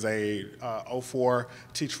Cormack is a 04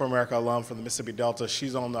 Teach for America alum from the Mississippi Delta.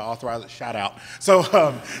 She's on the authorizer, shout out.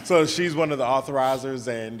 So she's one of the authorizers,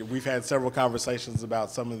 and we've had several conversations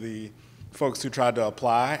about some of the folks who tried to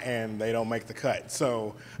apply and they don't make the cut.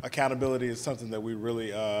 So accountability is something that we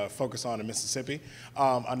really focus on in Mississippi.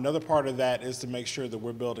 Another part of that is to make sure that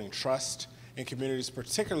we're building trust in communities,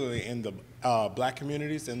 particularly in the black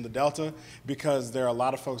communities in the Delta, because there are a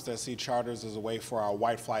lot of folks that see charters as a way for our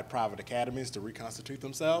white flight private academies to reconstitute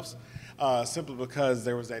themselves, simply because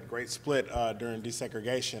there was that great split during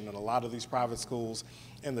desegregation, and a lot of these private schools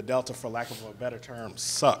in the Delta, for lack of a better term,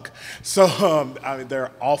 suck. So I mean,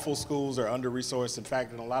 they're awful schools, they're under-resourced. In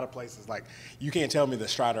fact, in a lot of places, like, you can't tell me the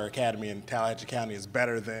Strider Academy in Tallahatchie County is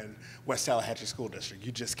better than West Tallahatchie School District.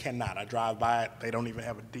 You just cannot. I drive by it, they don't even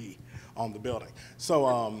have a D on the building.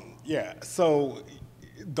 So yeah, so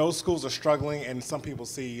those schools are struggling, and some people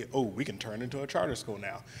see, oh, we can turn into a charter school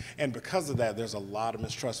now. And because of that, there's a lot of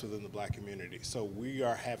mistrust within the Black community. So we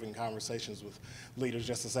are having conversations with leaders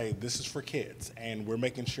just to say, this is for kids, and we're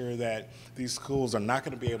making sure that these schools are not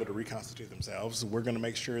going to be able to reconstitute themselves. We're going to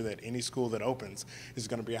make sure that any school that opens is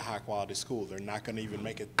going to be a high-quality school. They're not going to even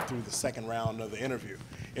make it through the second round of the interview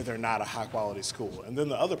if they're not a high-quality school. And then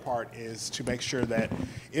the other part is to make sure that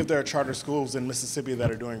if there are charter schools in Mississippi that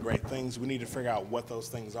are doing great things, we need to figure out what those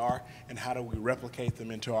things are and how do we replicate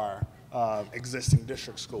them into our existing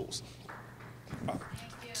district schools.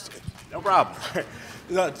 No problem.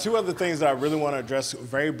 Two other things that I really want to address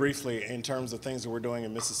very briefly in terms of things that we're doing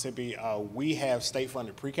in Mississippi. We have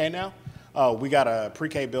state-funded pre-K now. We got a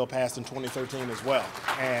pre-K bill passed in 2013 as well.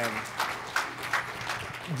 And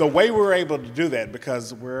the way we were able to do that,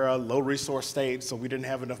 because we're a low-resource state, so we didn't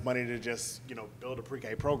have enough money to just, build a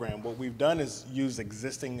pre-K program. What we've done is use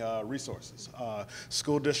existing resources.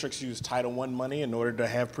 School districts use Title I money in order to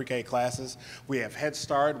have pre-K classes. We have Head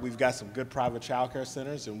Start. We've got some good private child care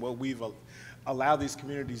centers, and what we've allowed these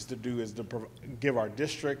communities to do is to give our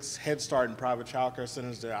districts, Head Start, and private child care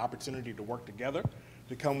centers the opportunity to work together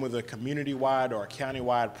to come with a community-wide or a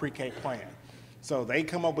county-wide pre-K plan. So they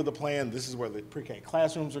come up with a plan. This is where the pre-K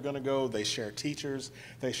classrooms are going to go. They share teachers.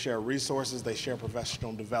 They share resources. They share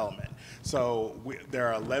professional development. So there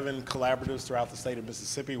are 11 collaboratives throughout the state of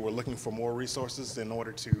Mississippi. We're looking for more resources in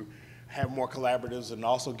order to have more collaboratives and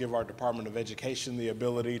also give our Department of Education the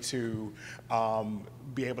ability to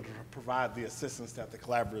be able to provide the assistance that the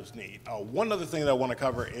collaboratives need. One other thing that I want to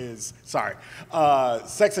cover is,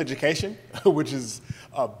 sex education, which is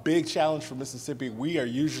a big challenge for Mississippi. I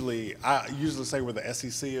usually say we're the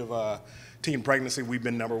SEC of teen pregnancy. We've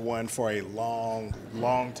been #1 for a long,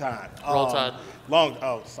 long time. Roll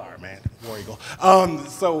Tide. Sorry, man, War Eagle.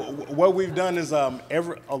 So what we've done is a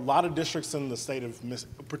lot of districts in the state of,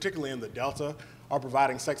 particularly in the Delta, are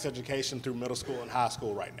providing sex education through middle school and high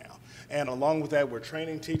school right now. And along with that, we're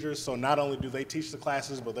training teachers, so not only do they teach the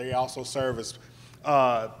classes, but they also serve as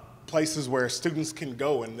places where students can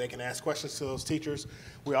go and they can ask questions to those teachers.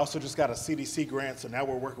 We also just got a CDC grant, so now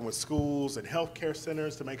we're working with schools and healthcare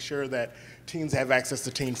centers to make sure that teens have access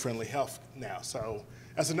to teen-friendly health now. So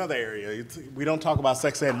that's another area. We don't talk about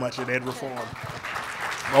sex ed much at Ed Reform.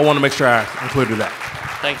 I want to make sure I included that.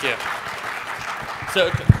 Thank you. So,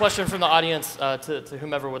 question from the audience to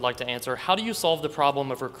whomever would like to answer. How do you solve the problem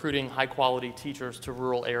of recruiting high-quality teachers to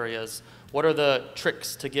rural areas? What are the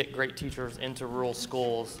tricks to get great teachers into rural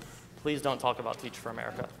schools? Please don't talk about Teach for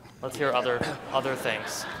America. Let's hear other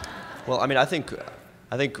things. Well, I think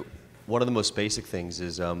one of the most basic things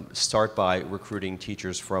is start by recruiting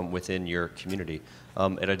teachers from within your community.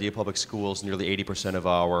 At Idea Public Schools, nearly 80% of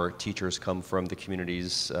our teachers come from the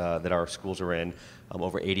communities that our schools are in.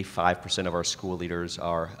 Over 85% of our school leaders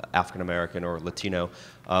are African American or Latino.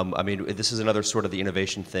 This is another sort of the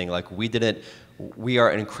innovation thing. We are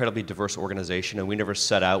an incredibly diverse organization, and we never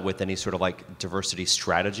set out with any sort of diversity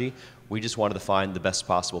strategy. We just wanted to find the best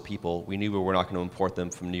possible people. We knew we were not going to import them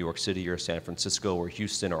from New York City or San Francisco or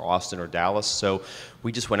Houston or Austin or Dallas. So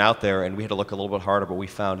we just went out there and we had to look a little bit harder, but we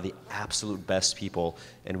found the absolute best people,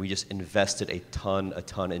 and we just invested a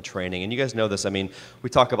ton in training. And you guys know this. We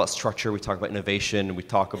talk about structure, we talk about innovation, we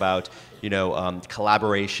talk about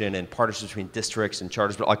collaboration and partnerships between districts and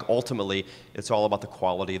charters, but ultimately it's all about the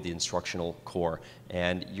quality of the instructional core.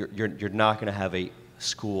 And you're not going to have a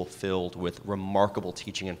school filled with remarkable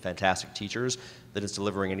teaching and fantastic teachers that is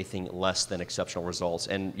delivering anything less than exceptional results.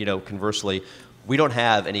 And conversely, we don't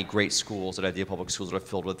have any great schools at Idea Public Schools that are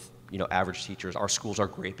filled with average teachers. Our schools are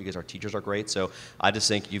great because our teachers are great. So I just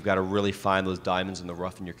think you've got to really find those diamonds in the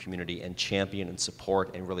rough in your community and champion and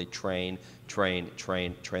support and really train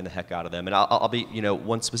the heck out of them. And I'll be,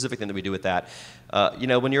 one specific thing that we do with that,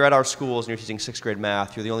 when you're at our schools and you're teaching 6th grade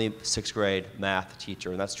math, you're the only 6th grade math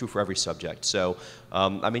teacher, and that's true for every subject. So,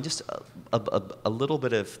 just a little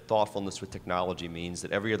bit of thoughtfulness with technology means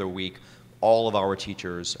that every other week, all of our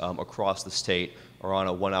teachers across the state are on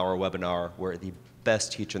a 1-hour webinar where the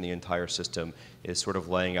best teacher in the entire system is sort of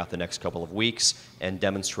laying out the next couple of weeks and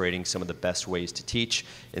demonstrating some of the best ways to teach.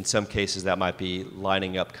 In some cases, that might be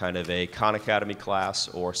lining up kind of a Khan Academy class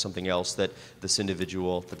or something else that this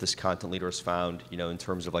content leader has found, in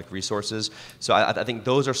terms of resources. So I think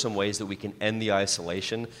those are some ways that we can end the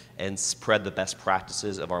isolation and spread the best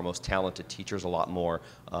practices of our most talented teachers a lot more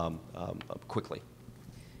quickly.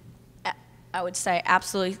 I would say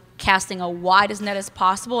absolutely casting a wide as net as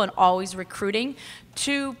possible and always recruiting.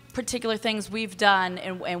 Two particular things we've done,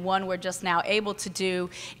 and one we're just now able to do,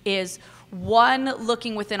 is one,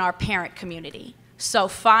 looking within our parent community. So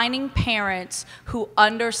finding parents who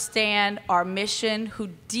understand our mission, who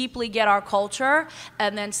deeply get our culture,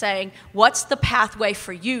 and then saying, what's the pathway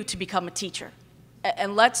for you to become a teacher?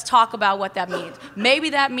 And let's talk about what that means.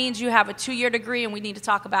 Maybe that means you have a 2-year degree and we need to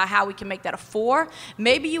talk about how we can make that a 4.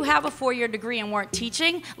 Maybe you have a 4-year degree and weren't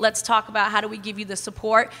teaching. Let's talk about how do we give you the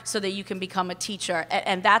support so that you can become a teacher.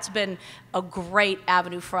 And that's been a great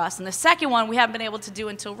avenue for us. And the second one we haven't been able to do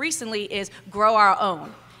until recently is grow our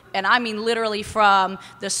own. And I mean literally from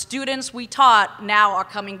the students we taught now are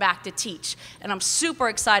coming back to teach. And I'm super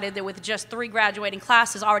excited that with just 3 graduating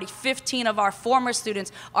classes, already 15 of our former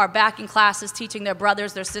students are back in classes teaching their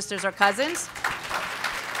brothers, their sisters, or cousins.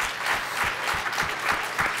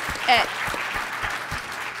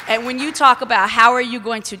 And when you talk about how are you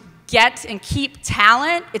going to get and keep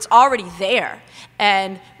talent, it's already there.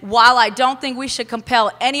 And while I don't think we should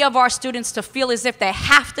compel any of our students to feel as if they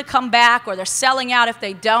have to come back or they're selling out if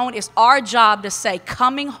they don't, it's our job to say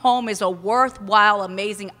coming home is a worthwhile,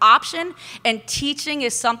 amazing option, and teaching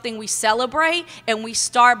is something we celebrate, and we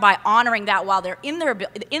start by honoring that while they're in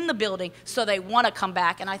the building so they want to come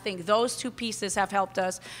back. And I think those 2 pieces have helped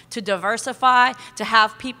us to diversify, to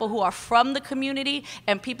have people who are from the community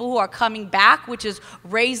and people who are coming back, which is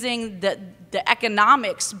raising the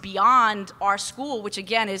economics beyond our school, which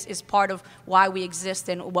again is part of why we exist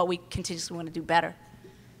and what we continuously want to do better.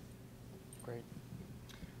 Great.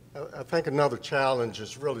 I think another challenge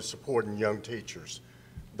is really supporting young teachers,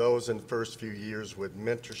 those in the first few years with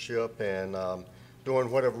mentorship and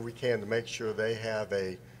doing whatever we can to make sure they have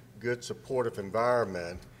a good supportive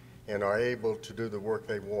environment and are able to do the work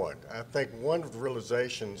they want. I think one of the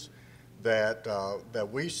realizations that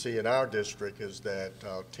we see in our district is that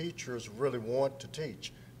teachers really want to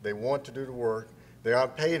teach. They want to do the work. They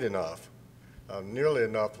aren't paid enough, nearly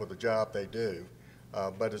enough for the job they do.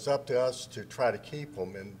 But it's up to us to try to keep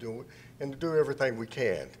them and to do everything we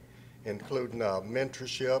can, including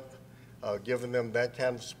mentorship, giving them that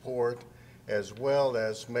kind of support, as well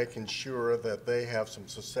as making sure that they have some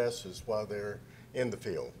successes while they're in the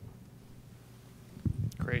field.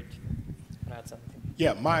 Great. That's it.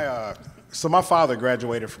 Yeah, so my father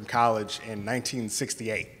graduated from college in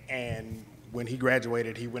 1968, and when he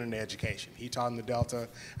graduated, he went into education. He taught in the Delta.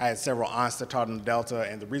 I had several aunts that taught in the Delta,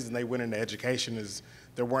 and the reason they went into education is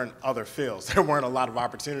there weren't other fields. There weren't a lot of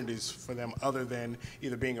opportunities for them other than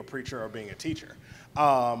either being a preacher or being a teacher.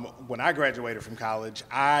 When I graduated from college,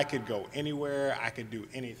 I could go anywhere, I could do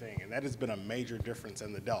anything, and that has been a major difference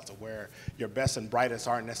in the Delta, where your best and brightest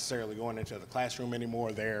aren't necessarily going into the classroom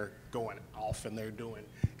anymore. They're going off and they're doing,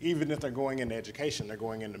 even if they're going into education, they're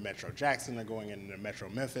going into Metro Jackson, they're going into Metro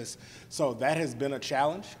Memphis. So that has been a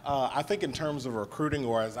challenge. I think in terms of recruiting,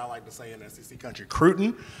 or as I like to say in SEC country,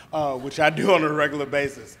 recruiting, which I do on a regular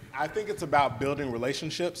basis, I think it's about building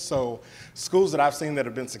relationships. So schools that I've seen that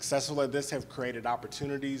have been successful at this have created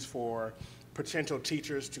opportunities for potential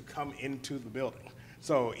teachers to come into the building.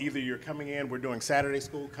 So either you're coming in, we're doing Saturday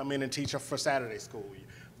school, come in and teach for Saturday school.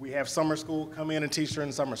 We have summer school, come in and teach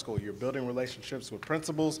during summer school. You're building relationships with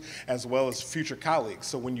principals as well as future colleagues.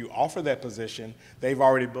 So when you offer that position, they've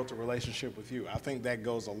already built a relationship with you. I think that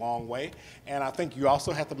goes a long way. And I think you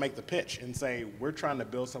also have to make the pitch and say, we're trying to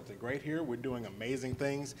build something great here. We're doing amazing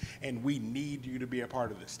things, and we need you to be a part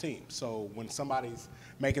of this team. So when somebody's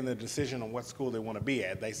making the decision on what school they want to be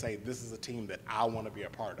at, they say, this is a team that I want to be a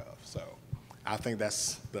part of. So I think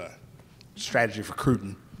that's the strategy for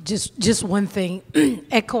recruiting. Just one thing,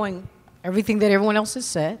 echoing everything that everyone else has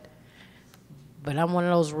said, but I'm one of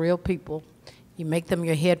those real people. You make them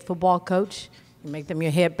your head football coach, you make them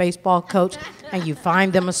your head baseball coach, and you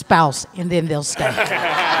find them a spouse, and then they'll stay.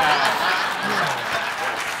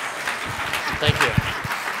 Thank you.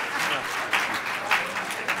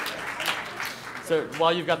 So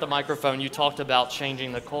while you've got the microphone, you talked about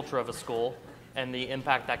changing the culture of a school and the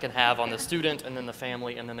impact that can have on the student and then the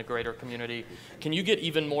family and then the greater community. Can you get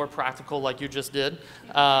even more practical like you just did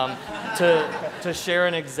to share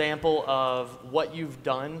an example of what you've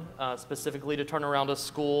done specifically to turn around a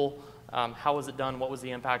school? How was it done? What was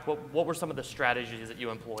the impact? What were some of the strategies that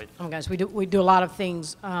you employed? Oh my gosh, we do a lot of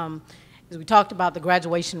things. As we talked about the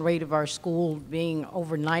graduation rate of our school being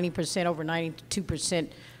over 90%, over 92%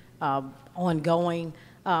 ongoing.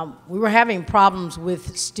 We were having problems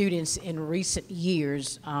with students in recent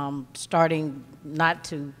years, starting not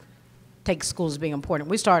to take school as being important.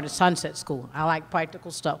 We started Sunset School. I like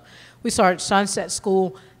practical stuff. We started Sunset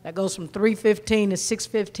School that goes from 3:15 to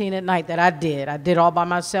 6:15 at night that I did. I did all by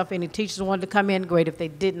myself. Any teachers wanted to come in, great. If they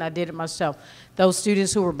didn't, I did it myself. Those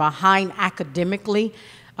students who were behind academically,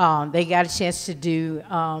 They got a chance to do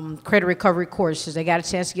credit recovery courses. They got a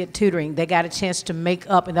chance to get tutoring. They got a chance to make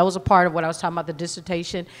up, and that was a part of what I was talking about, the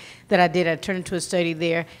dissertation that I did. I turned into a study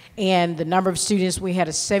there. And the number of students, we had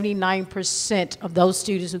a 79% of those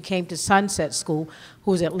students who came to Sunset School,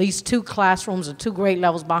 who was at least 2 classrooms or 2 grade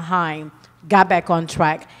levels behind, got back on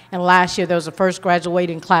track. And last year, there was the first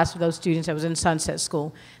graduating class of those students that was in Sunset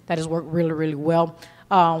School. That has worked really, really well.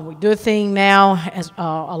 We do a thing now as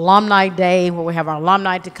Alumni Day, where we have our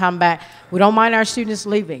alumni to come back. We don't mind our students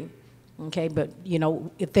leaving, okay? But, you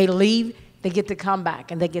know, if they leave, they get to come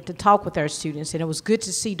back and they get to talk with our students. And it was good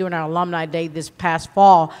to see during our Alumni Day this past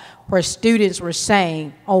fall where students were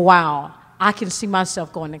saying, oh, wow, I can see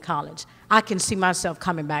myself going to college. I can see myself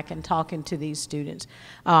coming back and talking to these students.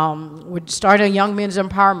 We're starting a Young Men's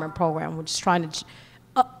Empowerment Program, which is trying to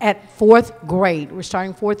at 4th grade, we're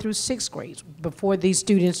starting 4th through 6th grades. Before these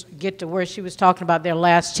students get to where she was talking about their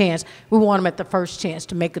last chance, we want them at the first chance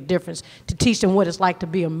to make a difference, to teach them what it's like to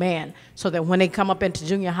be a man, so that when they come up into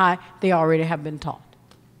junior high, they already have been taught.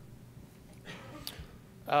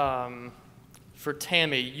 For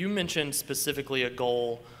Tammy, you mentioned specifically a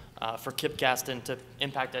goal for KIPP Gaston to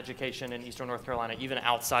impact education in Eastern North Carolina, even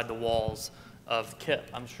outside the walls of KIPP.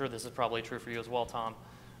 I'm sure this is probably true for you as well, Tom.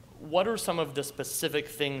 What are some of the specific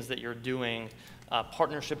things that you're doing,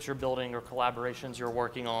 partnerships you're building or collaborations you're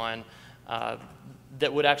working on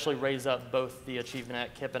that would actually raise up both the achievement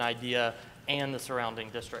at KIPP and IDEA and the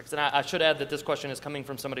surrounding districts? And I should add that this question is coming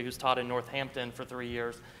from somebody who's taught in Northampton for 3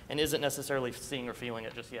 years and isn't necessarily seeing or feeling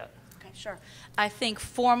it just yet. Okay, sure. I think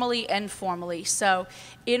formally and informally. So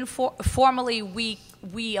formally,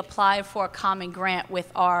 we applied for a common grant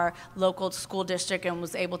with our local school district and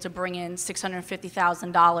was able to bring in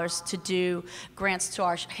 $650,000 to do grants to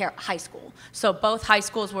our high school. So both high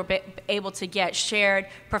schools were able to get shared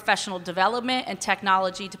professional development and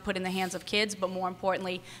technology to put in the hands of kids, but more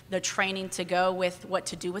importantly, the training to go with what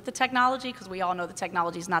to do with the technology, because we all know the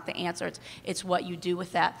technology is not the answer, it's what you do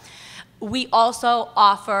with that. We also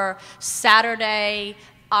offer Saturday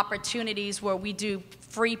opportunities where we do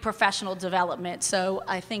free professional development. So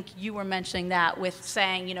I think you were mentioning that with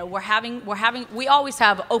saying, you know, we always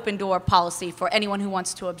have open door policy for anyone who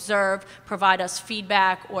wants to observe, provide us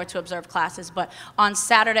feedback, or to observe classes. But on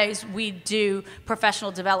Saturdays, we do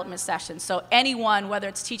professional development sessions. So anyone, whether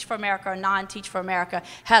it's Teach for America or non-Teach for America,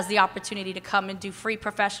 has the opportunity to come and do free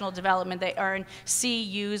professional development. They earn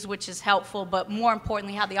CEUs, which is helpful, but more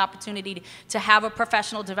importantly, have the opportunity to have a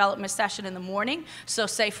professional development session in the morning. So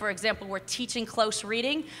say, for example, we're teaching close reading,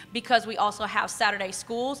 because we also have Saturday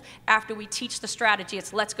schools. After we teach the strategy,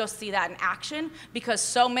 it's let's go see that in action, because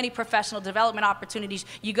so many professional development opportunities,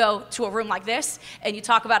 you go to a room like this and you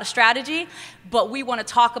talk about a strategy, but we want to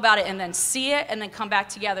talk about it and then see it and then come back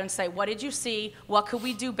together and say, what did you see, what could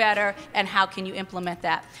we do better, and how can you implement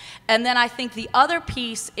that? And then I think the other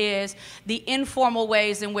piece is the informal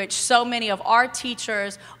ways in which so many of our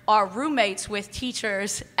teachers are roommates with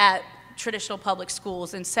teachers at traditional public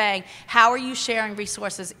schools, and saying, how are you sharing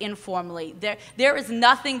resources informally? There is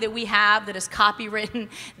nothing that we have that is copywritten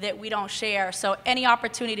that we don't share. So any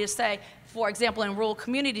opportunity to say, for example, in rural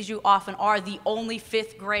communities, you often are the only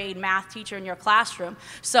 5th grade math teacher in your classroom.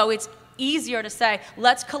 So it's easier to say,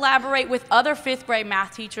 let's collaborate with other 5th grade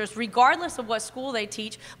math teachers, regardless of what school they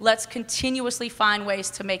teach. Let's continuously find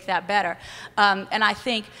ways to make that better. And I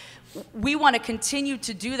think we want to continue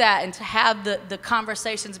to do that and to have the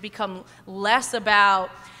conversations become less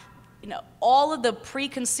about, you know, all of the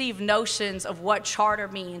preconceived notions of what charter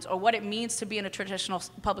means or what it means to be in a traditional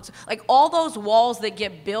public school. Like all those walls that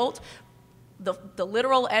get built, the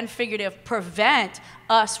literal and figurative, prevent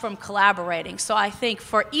us from collaborating. So I think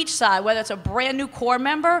for each side, whether it's a brand new core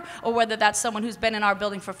member or whether that's someone who's been in our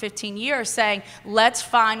building for 15 years, saying, let's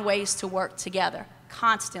find ways to work together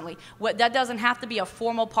constantly. That doesn't have to be a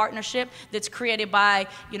formal partnership that's created by,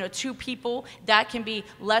 you know, 2 people. That can be,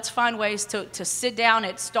 let's find ways to sit down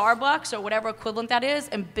at Starbucks or whatever equivalent that is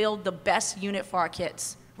and build the best unit for our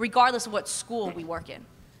kids, regardless of what school we work in.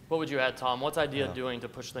 What would you add, Tom? What's IDEA doing to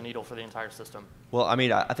push the needle for the entire system? Well, I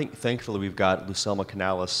mean, I think thankfully we've got Lucelma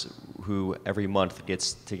Canales, who every month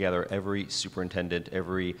gets together every superintendent,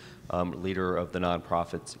 every leader of the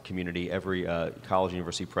nonprofit community, every college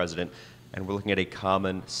university president, and we're looking at a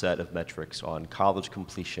common set of metrics on college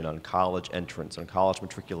completion, on college entrance, on college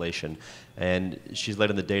matriculation, and she's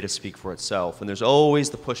letting the data speak for itself. And there's always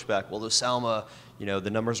the pushback, well, Lucelma, you know,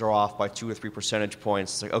 the numbers are off by 2 or 3 percentage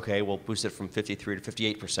points. It's like, okay, we'll boost it from 53 to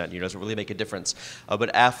 58%. You know, doesn't really make a difference.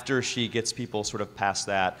 But after she gets people sort of past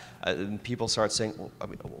that, people start saying, well, I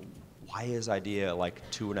mean, why is IDEA like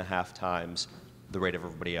 2.5 times the rate of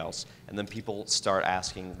everybody else. And then people start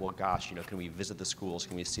asking, well, gosh, can we visit the schools?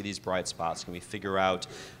 Can we see these bright spots? Can we figure out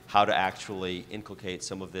how to actually inculcate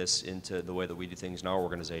some of this into the way that we do things in our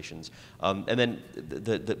organizations? And then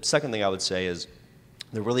the second thing I would say is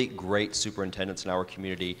the really great superintendents in our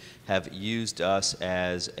community have used us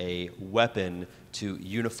as a weapon to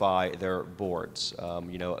unify their boards.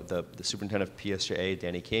 The superintendent of PSJA,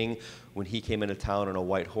 Danny King, when he came into town on a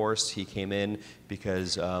white horse, he came in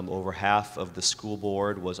because over half of the school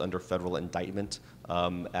board was under federal indictment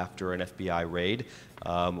after an FBI raid.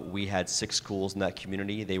 We had 6 schools in that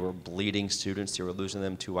community. They were bleeding students. They were losing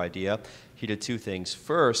them to IDEA. He did 2 things.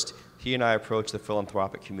 First, he and I approached the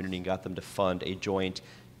philanthropic community and got them to fund a joint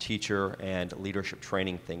teacher and leadership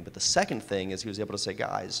training thing. But the second thing is he was able to say,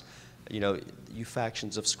 guys, you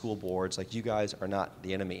factions of school boards, like, you guys are not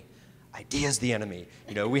the enemy. IDEA's the enemy.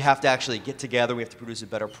 We have to actually get together, we have to produce a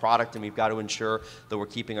better product, and we've got to ensure that we're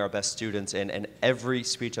keeping our best students. And every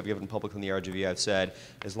speech I've given publicly in the RGV, I've said,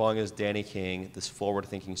 as long as Danny King, this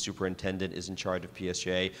forward-thinking superintendent, is in charge of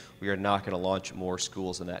PSJA, we are not going to launch more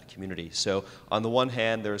schools in that community. So on the one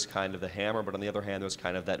hand, there's kind of the hammer, but on the other hand, there's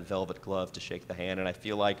kind of that velvet glove to shake the hand. And I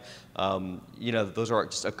feel like, those are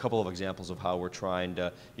just a couple of examples of how we're trying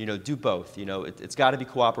to, do both. It's got to be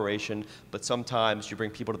cooperation, but sometimes you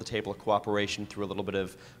bring people to the table of cooperation through a little bit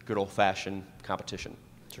of good old-fashioned competition.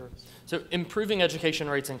 Sure. So improving education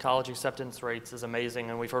rates and college acceptance rates is amazing,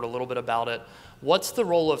 and we've heard a little bit about it. What's the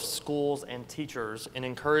role of schools and teachers in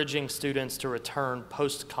encouraging students to return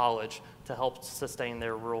post-college to help sustain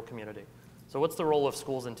their rural community? So what's the role of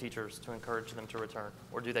schools and teachers to encourage them to return,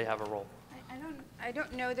 or do they have a role? I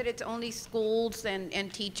don't know that it's only schools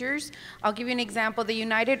and teachers. I'll give you an example. The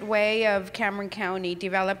United Way of Cameron County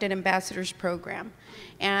developed an ambassadors program,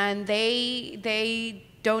 and they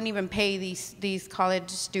don't even pay these college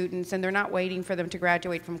students, and they're not waiting for them to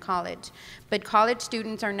graduate from college. But college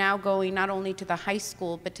students are now going not only to the high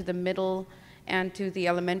school, but to the middle and to the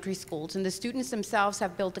elementary schools. And the students themselves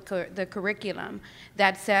have built the curriculum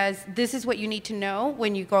that says, this is what you need to know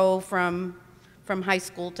when you go from high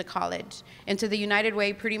school to college. And so the United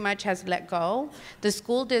Way pretty much has let go. The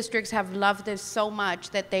school districts have loved this so much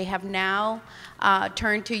that they have now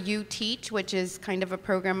turned to UTeach, which is kind of a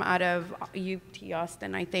program out of UT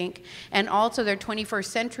Austin, I think. And also their 21st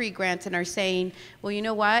Century grants, and are saying, well, you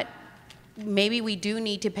know what? Maybe we do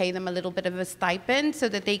need to pay them a little bit of a stipend so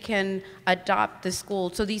that they can adopt the school.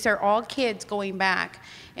 So these are all kids going back,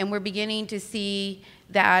 and we're beginning to see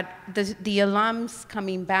that the alums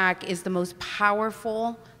coming back is the most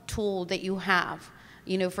powerful tool that you have,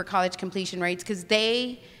 for college completion rates, because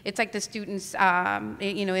it's like the students,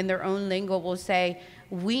 in their own lingo will say,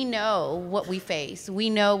 we know what we face. We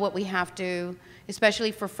know what we have to,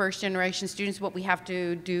 especially for first-generation students, what we have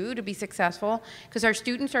to do to be successful, because our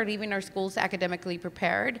students are leaving our schools academically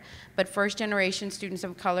prepared, but first-generation students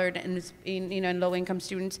of color and low-income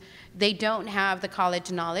students, they don't have the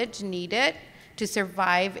college knowledge needed to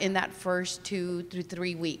survive in that first 2 to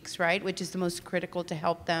 3 weeks, right? Which is the most critical to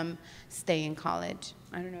help them stay in college.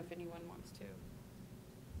 I don't know if anyone wants to.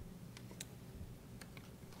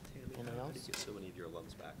 Anyone else? Get so many of your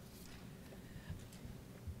alums back.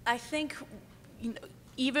 I think,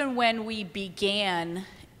 even when we began,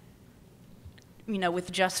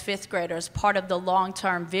 with just 5th graders, part of the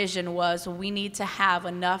long-term vision was we need to have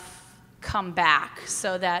enough come back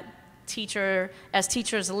so that as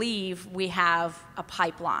teachers leave, we have a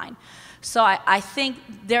pipeline. So I think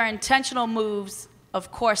they're intentional moves,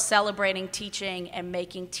 of course, celebrating teaching and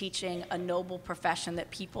making teaching a noble profession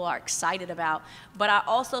that people are excited about. But I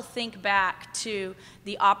also think back to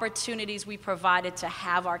the opportunities we provided to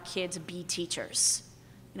have our kids be teachers.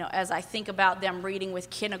 As I think about them reading with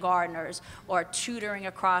kindergartners or tutoring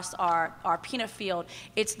across our peanut field,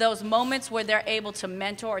 it's those moments where they're able to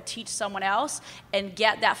mentor or teach someone else and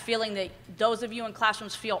get that feeling that those of you in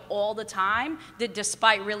classrooms feel all the time, that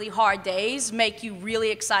despite really hard days, make you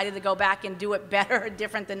really excited to go back and do it better or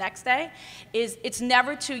different the next day. It's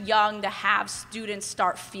never too young to have students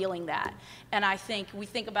start feeling that. And I think we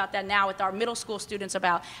think about that now with our middle school students,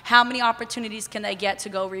 about how many opportunities can they get to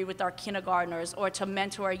go read with our kindergartners or to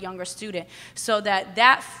mentor a younger student, so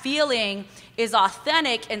that feeling is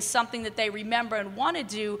authentic and something that they remember and want to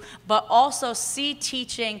do, but also see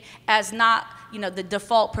teaching as not the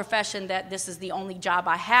default profession that this is the only job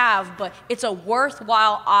I have, but it's a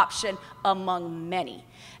worthwhile option among many.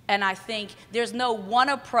 And I think there's no one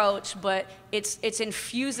approach, but it's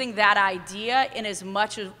infusing that idea in as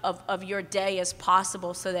much of your day as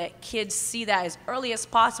possible so that kids see that as early as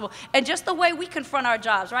possible. And just the way we confront our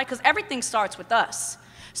jobs, right? Because everything starts with us.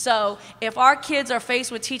 So if our kids are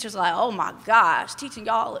faced with teachers like, oh my gosh, teaching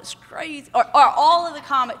y'all is crazy, or all of the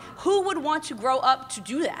comment, who would want to grow up to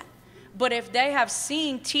do that? But if they have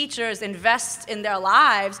seen teachers invest in their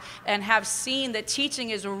lives and have seen that teaching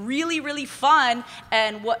is really, really fun,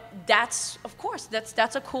 and of course,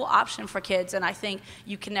 that's a cool option for kids, and I think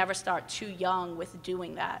you can never start too young with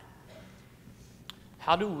doing that.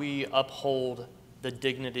 How do we uphold the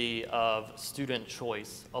dignity of student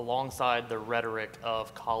choice alongside the rhetoric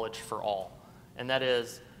of college for all? And that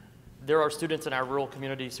is, there are students in our rural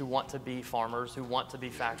communities who want to be farmers, who want to be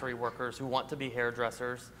factory workers, who want to be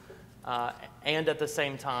hairdressers, and at the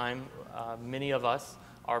same time, many of us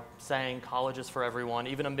are saying college is for everyone,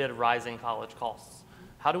 even amid rising college costs.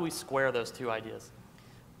 How do we square those two ideas?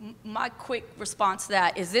 My quick response to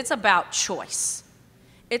that is it's about choice.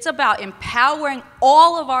 It's about empowering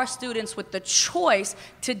all of our students with the choice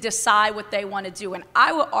to decide what they want to do. And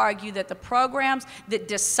I would argue that the programs that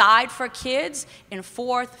decide for kids in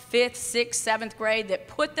 4th, 5th, 6th, 7th grade, that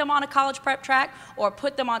put them on a college prep track or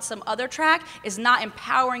put them on some other track, is not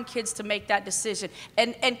empowering kids to make that decision.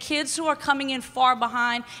 And kids who are coming in far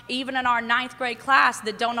behind, even in our 9th grade class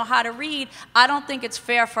that don't know how to read, I don't think it's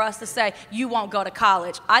fair for us to say, you won't go to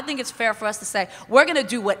college. I think it's fair for us to say, we're going to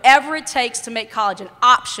do whatever it takes to make college an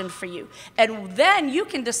option for you. And then you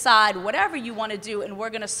can decide whatever you want to do, and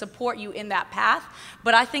we're going to support you in that path.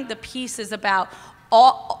 But I think the piece is about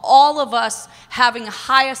all of us having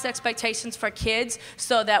highest expectations for kids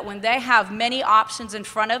so that when they have many options in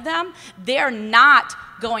front of them, they're not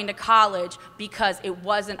going to college because it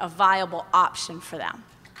wasn't a viable option for them.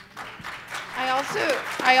 I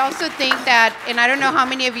also think that, and I don't know how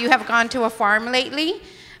many of you have gone to a farm lately,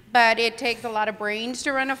 but it takes a lot of brains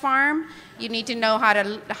to run a farm. You need to know how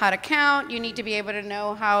to count. You need to be able to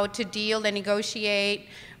know how to deal and negotiate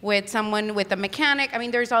with someone, with a mechanic. I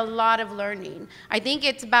mean, there's a lot of learning. I think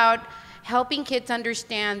it's about helping kids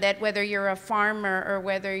understand that whether you're a farmer or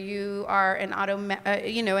whether you are an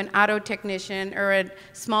auto technician or a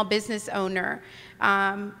small business owner,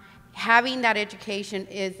 having that education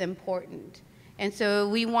is important. And so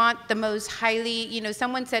we want the most highly,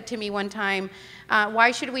 someone said to me one time, why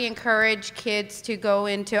should we encourage kids to go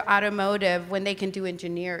into automotive when they can do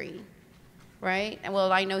engineering, right? And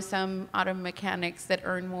well, I know some auto mechanics that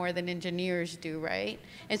earn more than engineers do, right?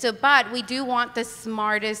 And so, but we do want the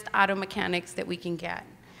smartest auto mechanics that we can get.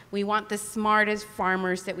 We want the smartest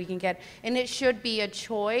farmers that we can get. And it should be a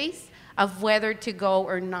choice of whether to go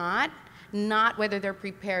or not whether they're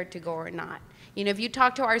prepared to go or not. If you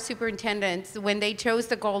talk to our superintendents, when they chose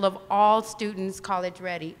the goal of all students college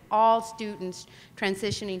ready, all students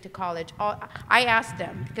transitioning to college, I asked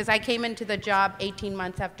them, because I came into the job 18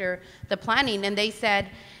 months after the planning, and they said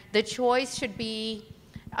the choice should be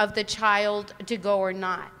of the child to go or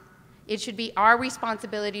not. It should be our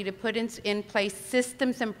responsibility to put in place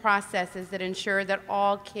systems and processes that ensure that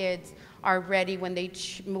all kids are ready when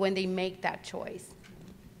they make that choice.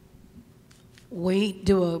 We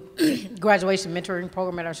do a graduation mentoring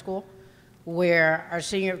program at our school where our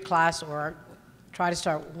senior class or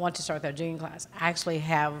want to start their junior class actually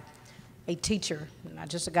have a teacher, not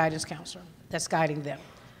just a guidance counselor, that's guiding them.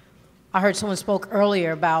 I heard someone spoke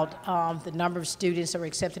earlier about the number of students that were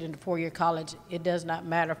accepted into four-year college. It does not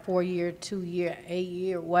matter, 4-year, 2-year,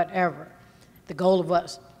 8-year, whatever. The goal of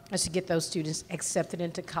us is to get those students accepted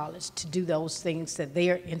into college to do those things that they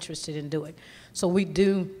are interested in doing. So we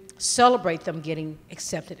do celebrate them getting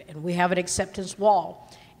accepted, and we have an acceptance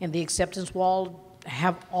wall, and the acceptance wall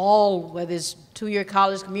have all, whether it's 2-year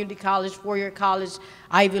college, community college, 4-year college,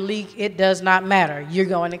 Ivy League, it does not matter. You're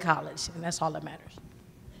going to college, and that's all that matters.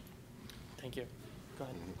 Thank you. Go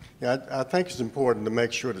ahead. Yeah, I think it's important to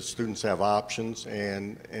make sure that students have options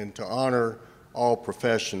and to honor all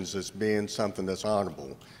professions as being something that's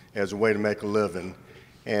honorable as a way to make a living,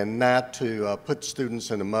 and not to put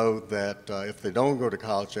students in a mode that if they don't go to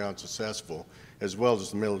college, they're unsuccessful, as well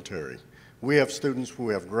as the military. We have students who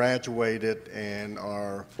have graduated and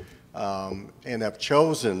are and have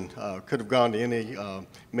chosen, could have gone to any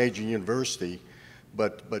major university,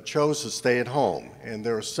 but chose to stay at home. And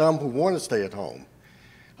there are some who want to stay at home.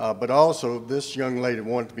 But also, this young lady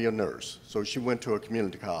wanted to be a nurse, so she went to a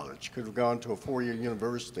community college. Could have gone to a 4-year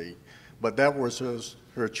university, but that was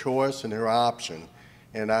her choice and her option.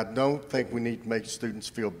 And I don't think we need to make students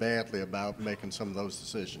feel badly about making some of those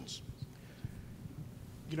decisions.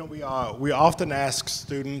 You know, we often ask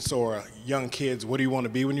students or young kids, what do you want to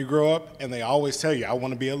be when you grow up? And they always tell you, I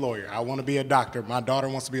want to be a lawyer. I want to be a doctor. My daughter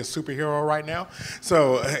wants to be a superhero right now.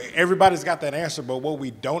 So everybody's got that answer, but what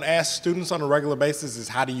we don't ask students on a regular basis is,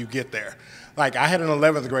 how do you get there? Like, I had an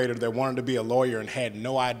 11th grader that wanted to be a lawyer and had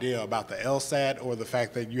no idea about the LSAT or the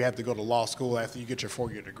fact that you have to go to law school after you get your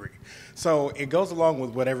 4-year degree. So it goes along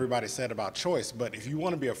with what everybody said about choice, but if you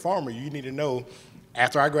want to be a farmer, you need to know,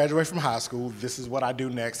 after I graduate from high school, this is what I do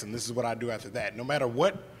next, and this is what I do after that. No matter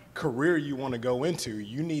what career you want to go into,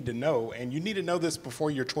 you need to know, and you need to know this before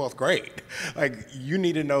your 12th grade. Like, you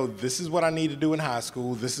need to know, this is what I need to do in high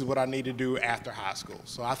school, this is what I need to do after high school.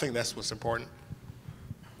 So I think that's what's important.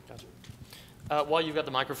 Gotcha. While you've got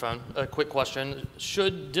the microphone, a quick question.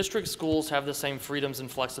 Should district schools have the same freedoms and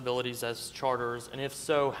flexibilities as charters? And if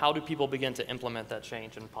so, how do people begin to implement that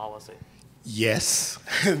change in policy? Yes,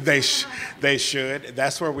 they should.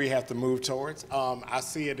 That's where we have to move towards. I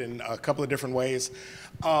see it in a couple of different ways.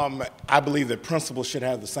 I believe that principals should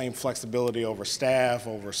have the same flexibility over staff,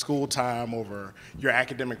 over school time, over your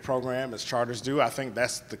academic program as charters do. I think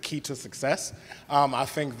that's the key to success. I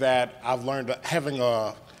think that I've learned, having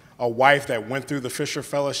a wife that went through the Fisher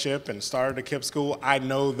Fellowship and started a KIPP school, I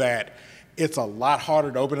know that it's a lot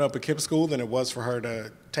harder to open up a KIPP school than it was for her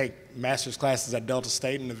to take master's classes at Delta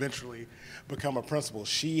State and eventually become a principal.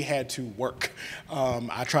 She had to work.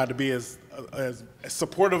 I tried to be as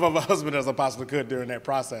supportive of a husband as I possibly could during that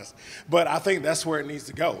process. But I think that's where it needs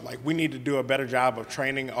to go. Like, we need to do a better job of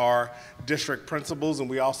training our district principals, and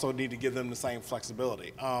we also need to give them the same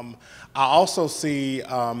flexibility. I also see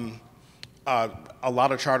a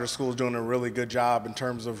lot of charter schools doing a really good job in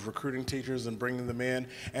terms of recruiting teachers and bringing them in,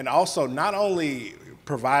 and also not only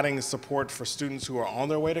providing support for students who are on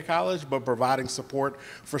their way to college, but providing support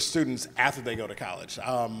for students after they go to college.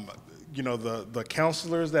 You know, the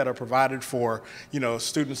counselors that are provided for, you know,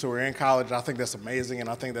 students who are in college, I think that's amazing, and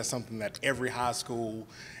I think that's something that every high school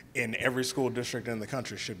in every school district in the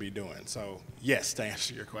country should be doing. So yes, to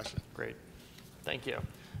answer your question. Great, thank you.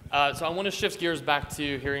 So I want to shift gears back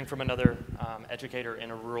to hearing from another educator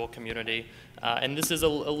in a rural community. And this is a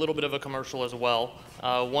little bit of a commercial as well.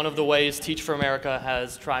 One of the ways Teach for America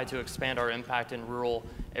has tried to expand our impact in rural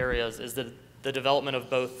areas is the development of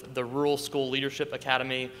both the Rural School Leadership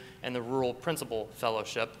Academy and the Rural Principal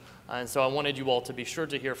Fellowship. And so I wanted you all to be sure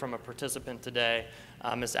to hear from a participant today,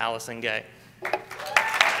 Ms. Allison Gay.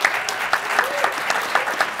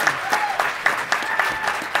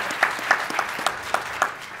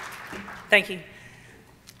 Thank you.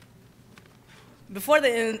 Before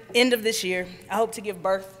the end of this year, I hope to give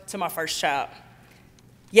birth to my first child.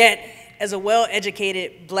 Yet, as a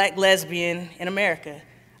well-educated Black lesbian in America,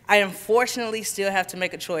 I unfortunately still have to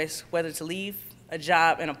make a choice whether to leave a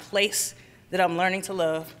job in a place that I'm learning to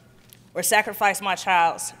love or sacrifice my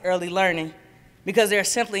child's early learning because there are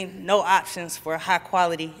simply no options for a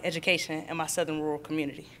high-quality education in my southern rural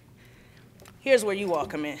community. Here's where you all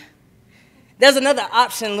come in. There's another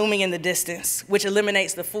option looming in the distance, which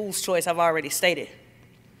eliminates the fool's choice I've already stated.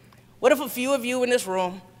 What if a few of you in this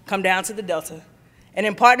room come down to the Delta and,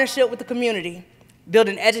 in partnership with the community, build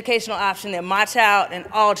an educational option that my child and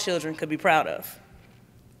all children could be proud of?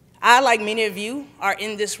 I, like many of you, are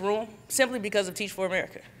in this room simply because of Teach for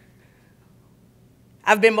America.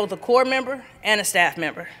 I've been both a core member and a staff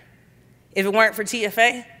member. If it weren't for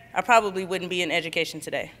TFA, I probably wouldn't be in education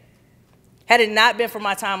today. Had it not been for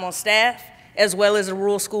my time on staff, as well as the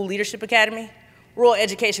Rural School Leadership Academy, rural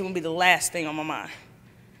education would be the last thing on my mind.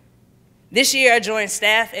 This year, I joined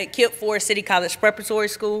staff at KIPP Forest City College Preparatory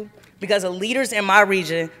School because the leaders in my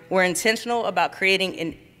region were intentional about creating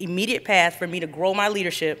an immediate path for me to grow my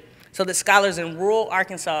leadership so that scholars in rural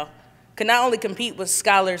Arkansas could not only compete with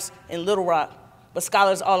scholars in Little Rock, but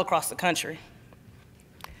scholars all across the country.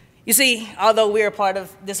 You see, although we are part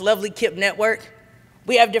of this lovely KIPP network,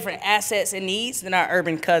 we have different assets and needs than our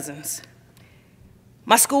urban cousins.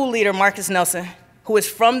 My school leader, Marcus Nelson, who is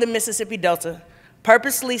from the Mississippi Delta,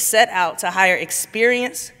 purposely set out to hire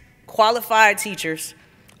experienced, qualified teachers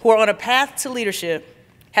who are on a path to leadership,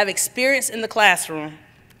 have experience in the classroom,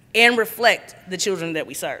 and reflect the children that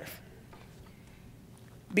we serve.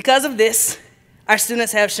 Because of this, our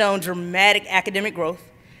students have shown dramatic academic growth,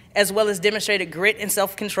 as well as demonstrated grit and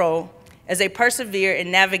self-control as they persevere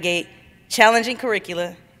and navigate challenging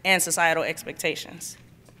curricula and societal expectations.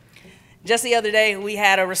 Just the other day, we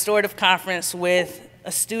had a restorative conference with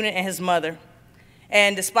a student and his mother.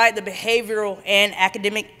 And despite the behavioral and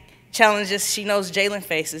academic challenges she knows Jalen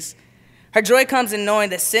faces, her joy comes in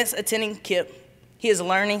knowing that since attending KIPP, he is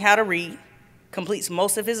learning how to read, completes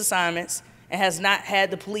most of his assignments, and has not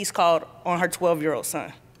had the police called on her 12-year-old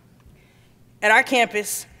son. At our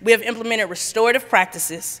campus, we have implemented restorative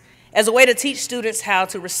practices as a way to teach students how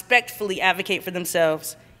to respectfully advocate for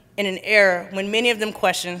themselves in an era when many of them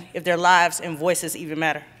question if their lives and voices even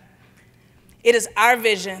matter. It is our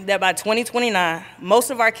vision that by 2029,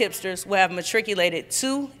 most of our KIPPsters will have matriculated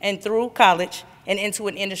to and through college and into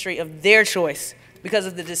an industry of their choice because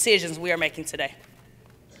of the decisions we are making today.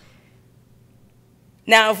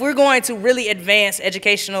 Now, if we're going to really advance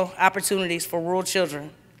educational opportunities for rural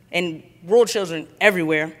children, and rural children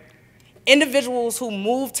everywhere, individuals who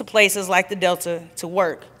move to places like the Delta to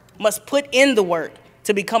work must put in the work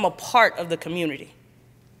to become a part of the community.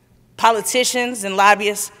 Politicians and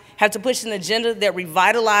lobbyists have to push an agenda that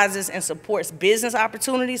revitalizes and supports business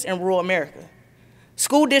opportunities in rural America.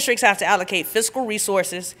 School districts have to allocate fiscal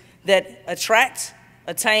resources that attract,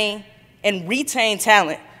 attain, and retain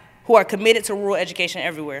talent who are committed to rural education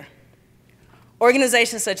everywhere.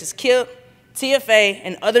 Organizations such as KIPP, TFA,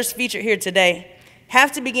 and others featured here today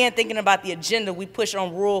have to begin thinking about the agenda we push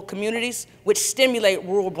on rural communities which stimulate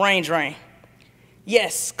rural brain drain.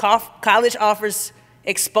 Yes, college offers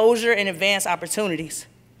exposure and advanced opportunities,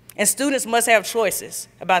 and students must have choices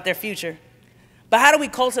about their future. But how do we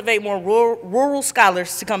cultivate more rural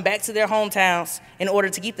scholars to come back to their hometowns in order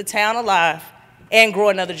to keep the town alive and grow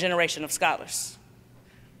another generation of scholars?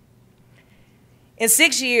 In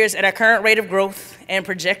 6 years, at our current rate of growth and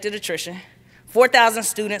projected attrition, 4,000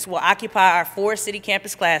 students will occupy our Forest City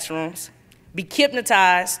campus classrooms, be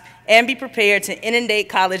hypnotized, and be prepared to inundate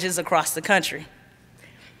colleges across the country.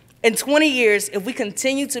 In 20 years, if we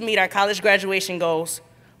continue to meet our college graduation goals,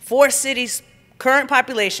 Forest City's current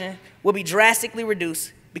population will be drastically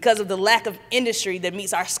reduced because of the lack of industry that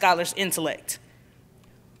meets our scholars' intellect.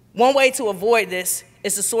 One way to avoid this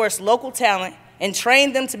is to source local talent and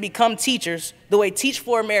train them to become teachers the way Teach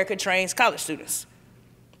for America trains college students.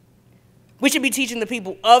 We should be teaching the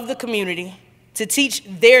people of the community to teach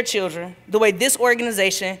their children the way this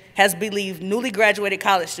organization has believed newly graduated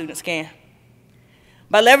college students can.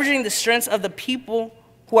 By leveraging the strengths of the people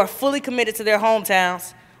who are fully committed to their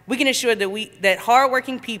hometowns, we can ensure that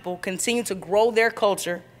hardworking people continue to grow their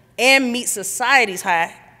culture and meet society's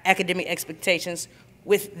high academic expectations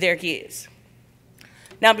with their kids.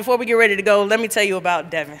 Now, before we get ready to go, let me tell you about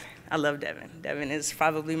Devin. I love Devin. Devin is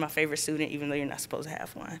probably my favorite student, even though you're not supposed to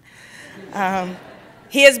have one.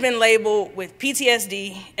 He has been labeled with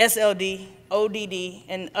PTSD, SLD, ODD,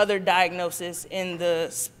 and other diagnoses in the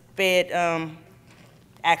SPED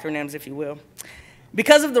acronyms, if you will.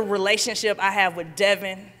 Because of the relationship I have with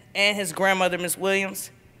Devin and his grandmother, Ms.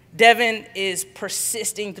 Williams, Devin is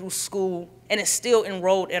persisting through school and is still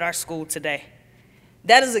enrolled at our school today.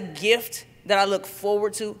 That is a gift that I look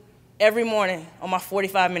forward to every morning on my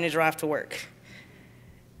 45-minute drive to work.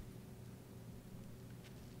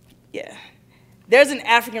 Yeah. There's an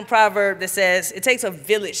African proverb that says, it takes a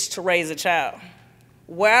village to raise a child.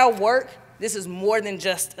 Where I work, this is more than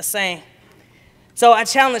just a saying. So I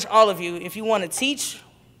challenge all of you, if you want to teach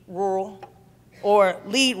rural or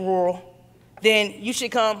lead rural, then you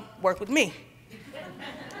should come work with me,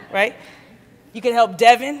 right? You can help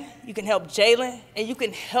Devin, you can help Jalen, and you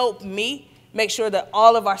can help me make sure that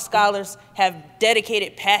all of our scholars have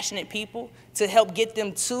dedicated, passionate people to help get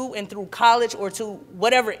them to and through college or to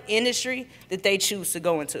whatever industry that they choose to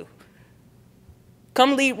go into.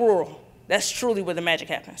 Come lead rural. That's truly where the magic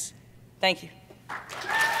happens. Thank you.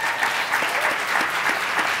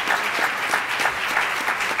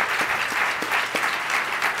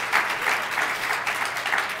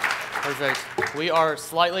 Perfect. We are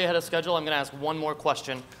slightly ahead of schedule. I'm going to ask one more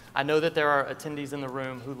question. I know that there are attendees in the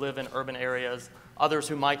room who live in urban areas, others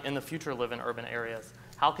who might in the future live in urban areas.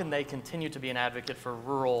 How can they continue to be an advocate for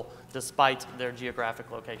rural despite their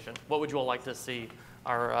geographic location? What would you all like to see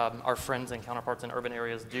our friends and counterparts in urban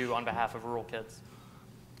areas do on behalf of rural kids?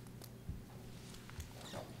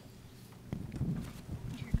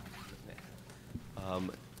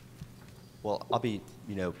 Well, I'll be,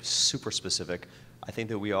 super specific. I think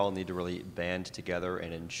that we all need to really band together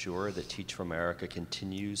and ensure that Teach for America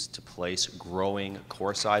continues to place growing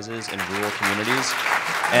core sizes in rural communities.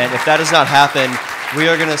 And if that does not happen, we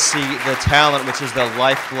are going to see the talent, which is the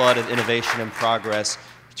lifeblood of innovation and progress,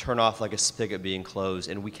 turn off like a spigot being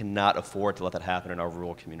closed, and we cannot afford to let that happen in our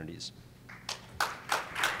rural communities.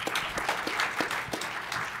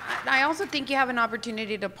 I also think you have an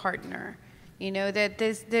opportunity to partner. That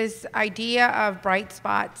this idea of bright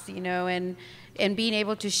spots, and being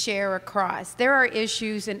able to share across. There are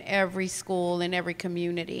issues in every school, in every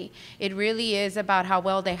community. It really is about how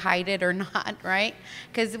well they hide it or not, right?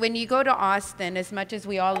 Because when you go to Austin, as much as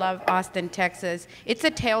we all love Austin, Texas, it's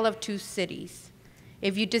a tale of two cities.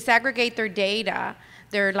 If you disaggregate their data,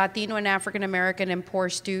 they're Latino and African American and poor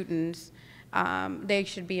students, they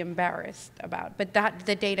should be embarrassed about. But that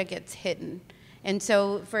the data gets hidden. And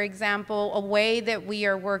so, for example, a way that we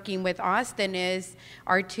are working with Austin is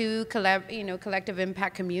our two collective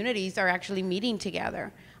impact communities are actually meeting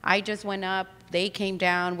together. I just went up, they came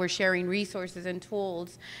down, we're sharing resources and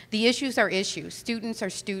tools. The issues are issues. Students are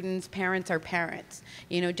students, parents are parents.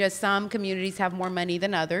 You know, just some communities have more money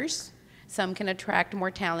than others. Some can attract more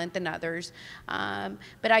talent than others.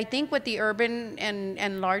 But I think what the urban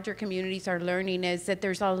and larger communities are learning is that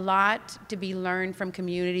there's a lot to be learned from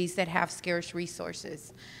communities that have scarce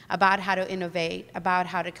resources about how to innovate, about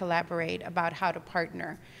how to collaborate, about how to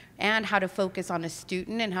partner, and how to focus on a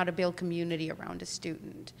student and how to build community around a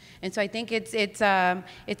student. And so I think it's a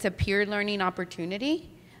peer learning opportunity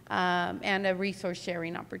and a resource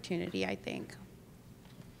sharing opportunity, I think.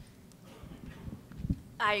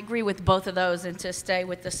 I agree with both of those, and to stay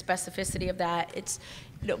with the specificity of that, it's,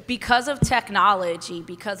 you know, because of technology,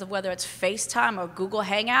 because of whether it's FaceTime or Google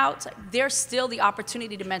Hangouts, there's still the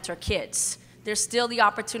opportunity to mentor kids. There's still the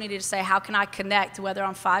opportunity to say, how can I connect, whether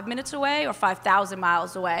I'm 5 minutes away or 5,000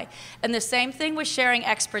 miles away? And the same thing with sharing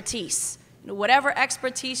expertise. Whatever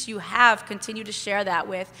expertise you have, continue to share that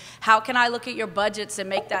with. How can I look at your budgets and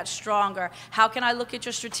make that stronger? How can I look at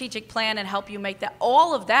your strategic plan and help you make that?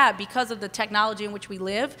 All of that, because of the technology in which we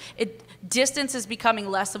live, distance is becoming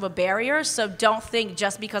less of a barrier, so don't think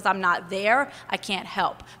just because I'm not there, I can't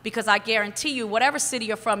help. Because I guarantee you, whatever city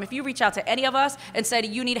you're from, if you reach out to any of us and say, do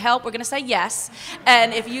you need help, we're gonna say yes.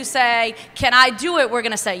 And if you say, can I do it, we're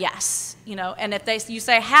gonna say yes. You know, and if you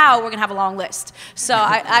say how, we're gonna have a long list. So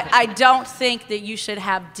I don't think that you should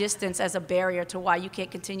have distance as a barrier to why you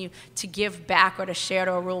can't continue to give back or to share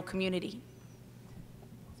to a rural community.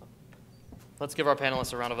 Let's give our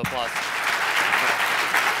panelists a round of applause.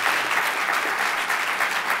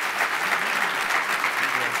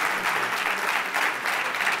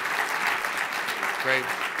 Great.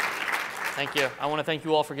 Thank you. I want to thank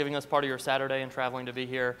you all for giving us part of your Saturday and traveling to be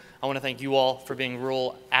here. I want to thank you all for being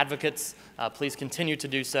rural advocates. Please continue to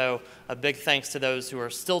do so. A big thanks to those who are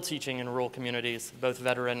still teaching in rural communities, both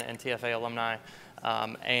veteran and TFA alumni,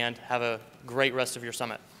 and have a great rest of your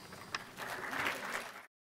summit.